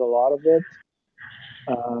encapsulated a lot of it.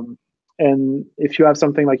 And if you have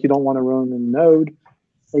something like you don't want to run in Node,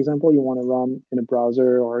 for example, you want to run in a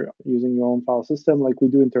browser or using your own file system, like we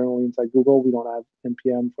do internally inside Google, we don't have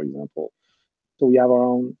NPM, for example. So we have our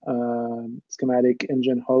own schematic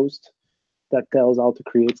engine host that tells how to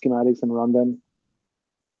create schematics and run them.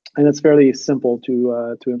 And it's fairly simple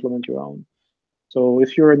to implement your own. So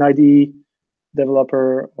if you're an IDE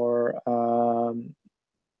developer or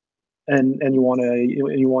and you want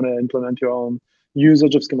to implement your own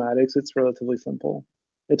usage of schematics, it's relatively simple.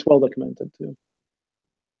 It's well documented too.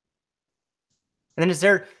 And then is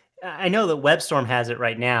there, I know that WebStorm has it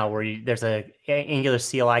right now where there's a Angular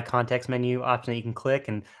CLI context menu option that you can click.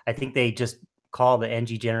 And I think they just call the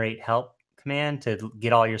ngGenerate help command to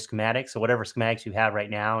get all your schematics. So whatever schematics you have right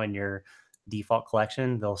now in your default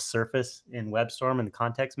collection, they'll surface in WebStorm in the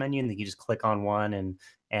context menu. And then you just click on one and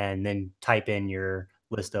then type in your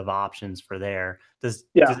list of options for there. Does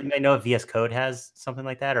anybody know if VS Code has something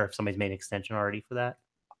like that, or if somebody's made an extension already for that?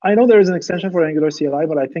 I know there is an extension for Angular CLI,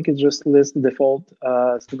 but I think it just lists the default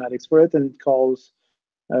schematics for it, and it calls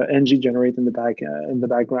ngGenerate in the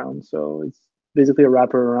background. So it's basically a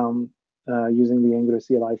wrapper around using the Angular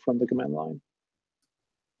CLI from the command line.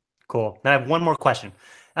 Cool. Now I have one more question.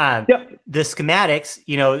 The schematics,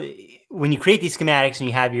 when you create these schematics and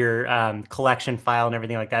you have your collection file and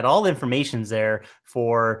everything like that, all the information's there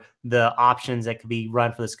for the options that could be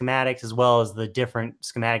run for the schematics, as well as the different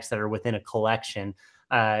schematics that are within a collection.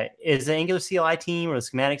 Is the Angular CLI team or the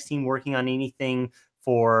schematics team working on anything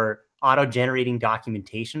for auto-generating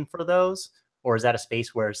documentation for those? Or is that a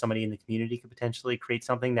space where somebody in the community could potentially create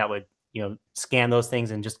something that would, scan those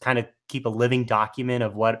things and just kind of keep a living document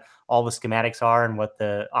of what all the schematics are and what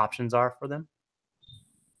the options are for them?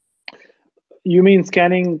 You mean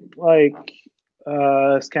scanning scanning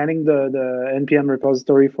the npm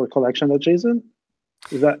repository for collection.json?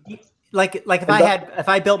 Is that like if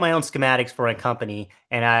I built my own schematics for a company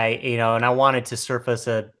and I wanted to surface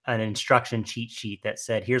an instruction cheat sheet that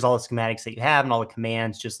said, here's all the schematics that you have and all the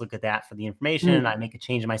commands, just look at that for the information. I make a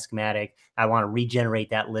change in my schematic. I want to regenerate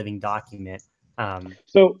that living document.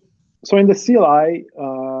 So in the CLI,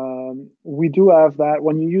 we do have that.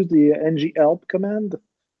 When you use the nghelp command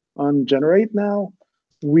on generate now,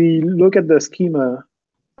 we look at the schema.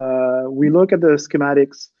 We look at the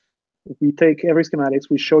schematics. We take every schematics,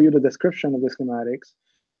 we show you the description of the schematics,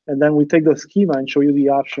 and then we take the schema and show you the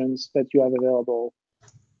options that you have available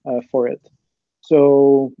for it.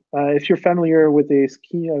 So if you're familiar with a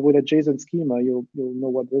schema, with a JSON schema, you'll know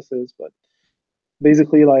what this is. But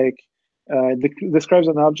basically, like describes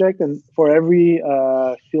an object, and for every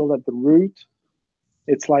field at the root,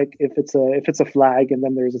 it's like if it's a flag, and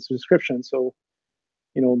then there's a description. So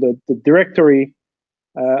the directory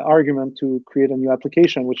argument to create a new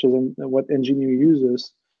application, which is what ngNew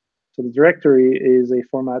uses. So the directory is a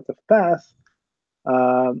format of path,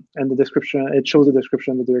 and the description, it shows the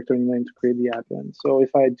description of the directory name to create the app in. So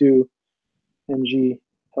if I do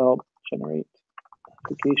nghelp generate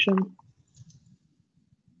application,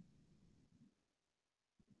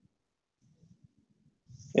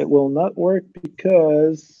 it will not work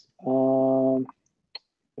because,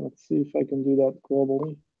 let's see if I can do that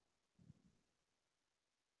globally.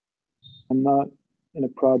 I'm not in a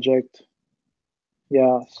project.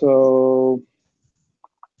 Yeah, so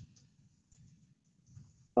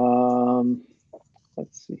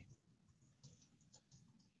let's see.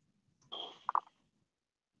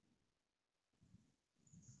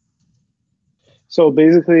 So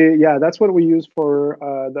basically, yeah, that's what we use for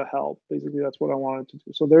the help. Basically, that's what I wanted to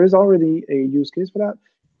do. So there is already a use case for that.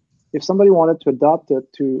 If somebody wanted to adopt it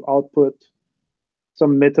to output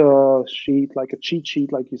some meta sheet, like a cheat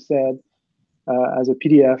sheet, like you said, as a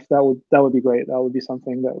PDF, that would be great. That would be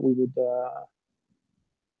something that we would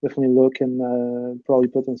definitely look and probably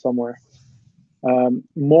put in somewhere.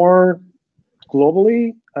 More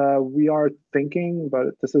globally, we are thinking,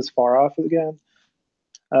 but this is far off again,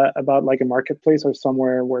 about like a marketplace or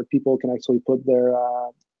somewhere where people can actually put their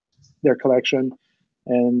collection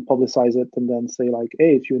and publicize it, and then say like,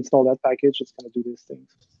 hey, if you install that package, it's going to do these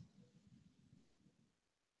things.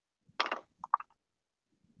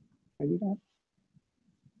 Can I do that?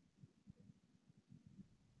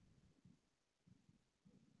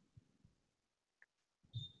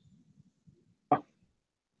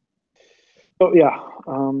 So yeah,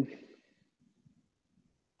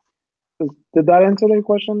 did that answer your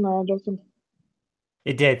question, Justin?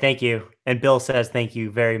 It did. Thank you. And Bill says thank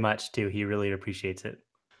you very much too. He really appreciates it.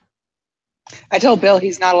 I told Bill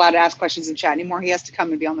he's not allowed to ask questions in chat anymore. He has to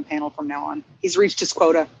come and be on the panel from now on. He's reached his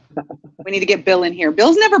quota. We need to get Bill in here.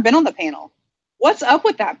 Bill's never been on the panel. What's up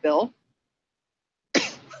with that, Bill?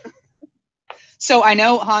 So I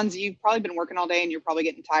know, Hans, you've probably been working all day and you're probably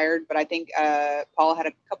getting tired, but I think Paul had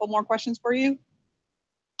a couple more questions for you.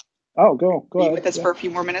 Oh, go Are you with us for a few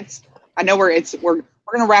more minutes? I know we're going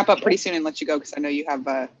to wrap up pretty soon and let you go because I know you have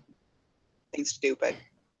things to do, but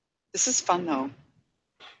this is fun though.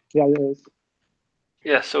 Yeah, it is.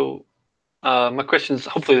 Yeah, so my questions,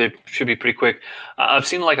 hopefully they should be pretty quick. I've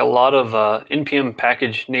seen like a lot of NPM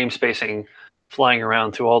package namespacing flying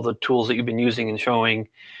around through all the tools that you've been using and showing.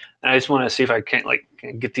 And I just want to see if I can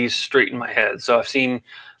get these straight in my head. So I've seen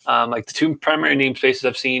like the two primary namespaces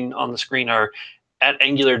I've seen on the screen are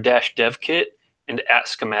 @angular-devkit and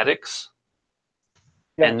 @schematics.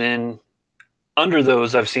 Yeah. And then under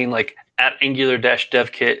those, I've seen like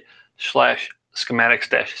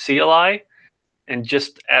 @angular-devkit/schematics-CLI and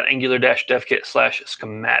just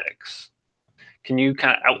 @angular-devkit/schematics. Can you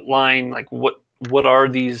kind of outline like what are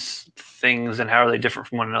these things and how are they different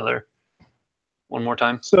from one another? One more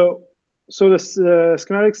time. So the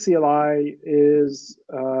schematic CLI is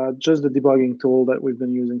just the debugging tool that we've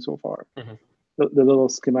been using so far. Mm-hmm. The little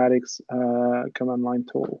schematics command line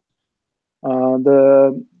tool.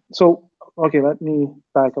 Okay, let me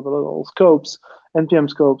back up a little. Scopes, npm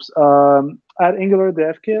scopes.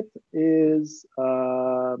 @angular-devkit is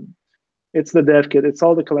it's the dev kit. It's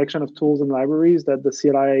all the collection of tools and libraries that the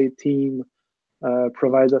CLI team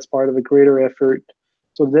provides as part of a greater effort.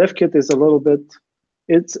 So the dev kit is a little bit.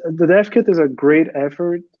 The dev kit is a great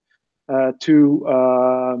effort to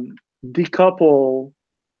decouple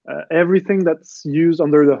everything that's used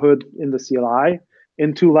under the hood in the CLI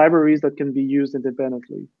into libraries that can be used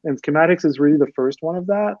independently. And schematics is really the first one of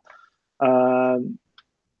that.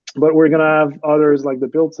 But we're gonna have others like the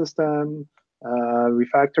build system,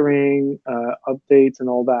 refactoring, updates, and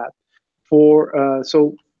all that. for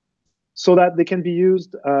so that they can be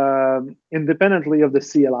used independently of the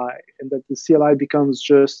CLI, and that the CLI becomes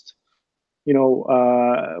just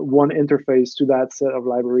one interface to that set of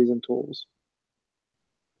libraries and tools.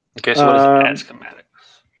 Okay, so what is add schematics?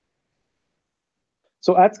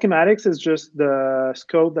 So add schematics is just the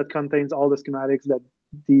scope that contains all the schematics that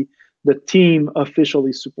the team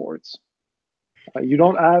officially supports. You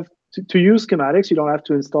don't have to use schematics. You don't have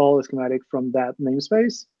to install a schematic from that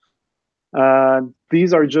namespace.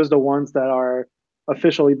 These are just the ones that are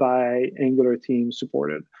officially by Angular team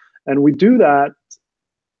supported, and we do that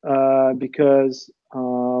because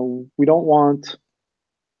we don't want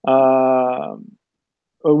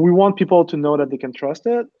we want people to know that they can trust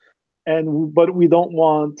it, but we don't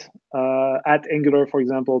want at Angular, for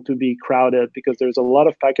example, to be crowded, because there's a lot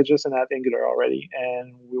of packages in at Angular already,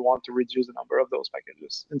 and we want to reduce the number of those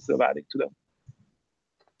packages instead of adding to them.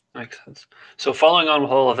 Makes sense. So following on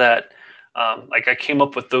with all of that, like I came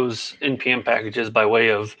up with those npm packages by way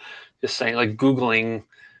of just saying, like, Googling,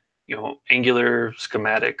 Angular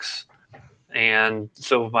schematics. And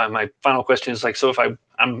so my final question is, like, so if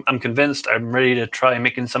I'm convinced, I'm ready to try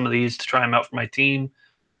making some of these to try them out for my team,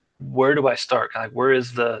 where do I start? Like, where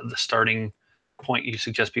is the starting point you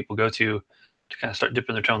suggest people go to kind of start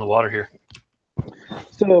dipping their toe in the water here?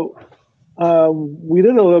 So we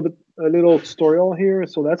did a little tutorial here,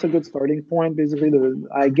 so that's a good starting point. Basically,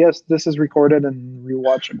 I guess this is recorded and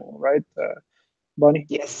rewatchable, right, Bonnie?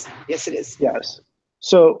 Yes, yes, it is. Yes.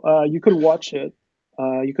 So you could watch it.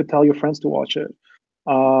 You could tell your friends to watch it.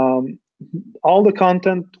 All the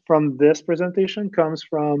content from this presentation comes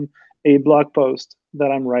from a blog post that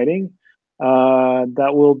I'm writing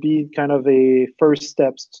that will be kind of a first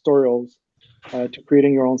steps tutorials to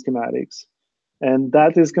creating your own schematics. And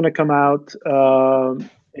that is going to come out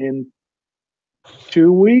in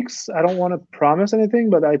 2 weeks. I don't want to promise anything,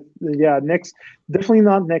 but definitely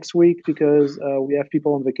not next week, because we have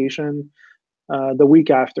people on vacation the week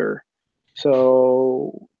after.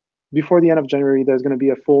 So before the end of January, there's going to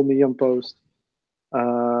be a full Medium post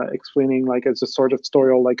explaining, like, it's a sort of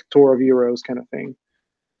tutorial, like tour of heroes kind of thing,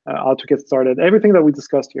 how to get started, everything that we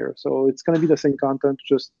discussed here. So it's going to be the same content,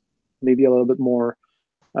 just maybe a little bit more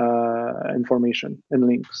information and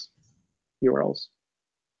links, URLs.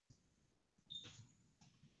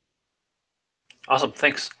 Awesome,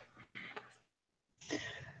 thanks.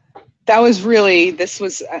 That was really,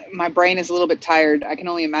 my brain is a little bit tired. I can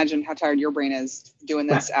only imagine how tired your brain is doing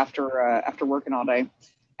this after working all day.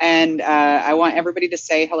 And I want everybody to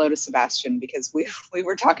say hello to Sebastian, because we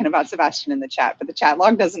were talking about Sebastian in the chat, but the chat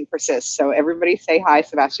log doesn't persist. So everybody say hi,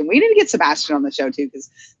 Sebastian. We need to get Sebastian on the show too, because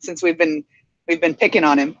since we've been picking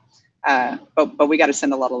on him, but we got to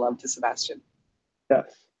send a lot of love to Sebastian.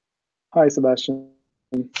 Yes. Hi, Sebastian.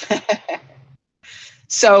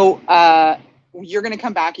 So you're going to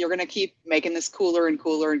come back. You're going to keep making this cooler and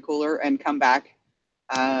cooler and cooler, and come back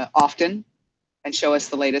often and show us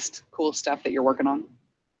the latest cool stuff that you're working on.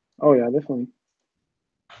 Oh yeah, definitely.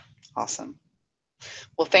 Awesome.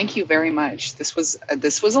 Well, thank you very much. This was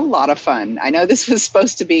a lot of fun. I know this was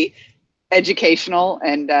supposed to be educational,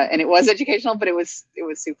 and it was educational, but it was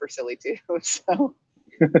super silly too. So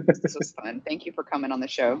this was fun. Thank you for coming on the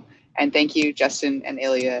show, and thank you, Justin and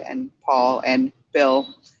Ilya and Paul and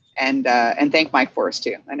Bill, and thank Mike for us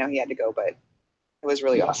too. I know he had to go, but it was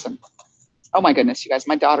really awesome. Oh my goodness, you guys!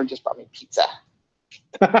 My daughter just brought me pizza.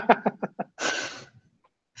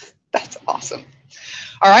 That's awesome.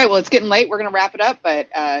 All right, well, it's getting late. We're going to wrap it up, but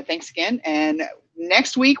thanks again. And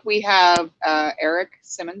next week we have Eric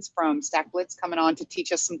Simmons from Stack Blitz coming on to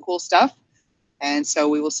teach us some cool stuff. And so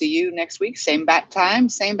we will see you next week. Same bat time,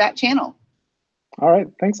 same bat channel. All right.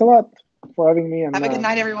 Thanks a lot for having me. And, have a good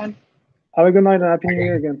night, everyone. Have a good night and Happy New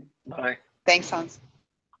Year again. Bye. Thanks, Hans.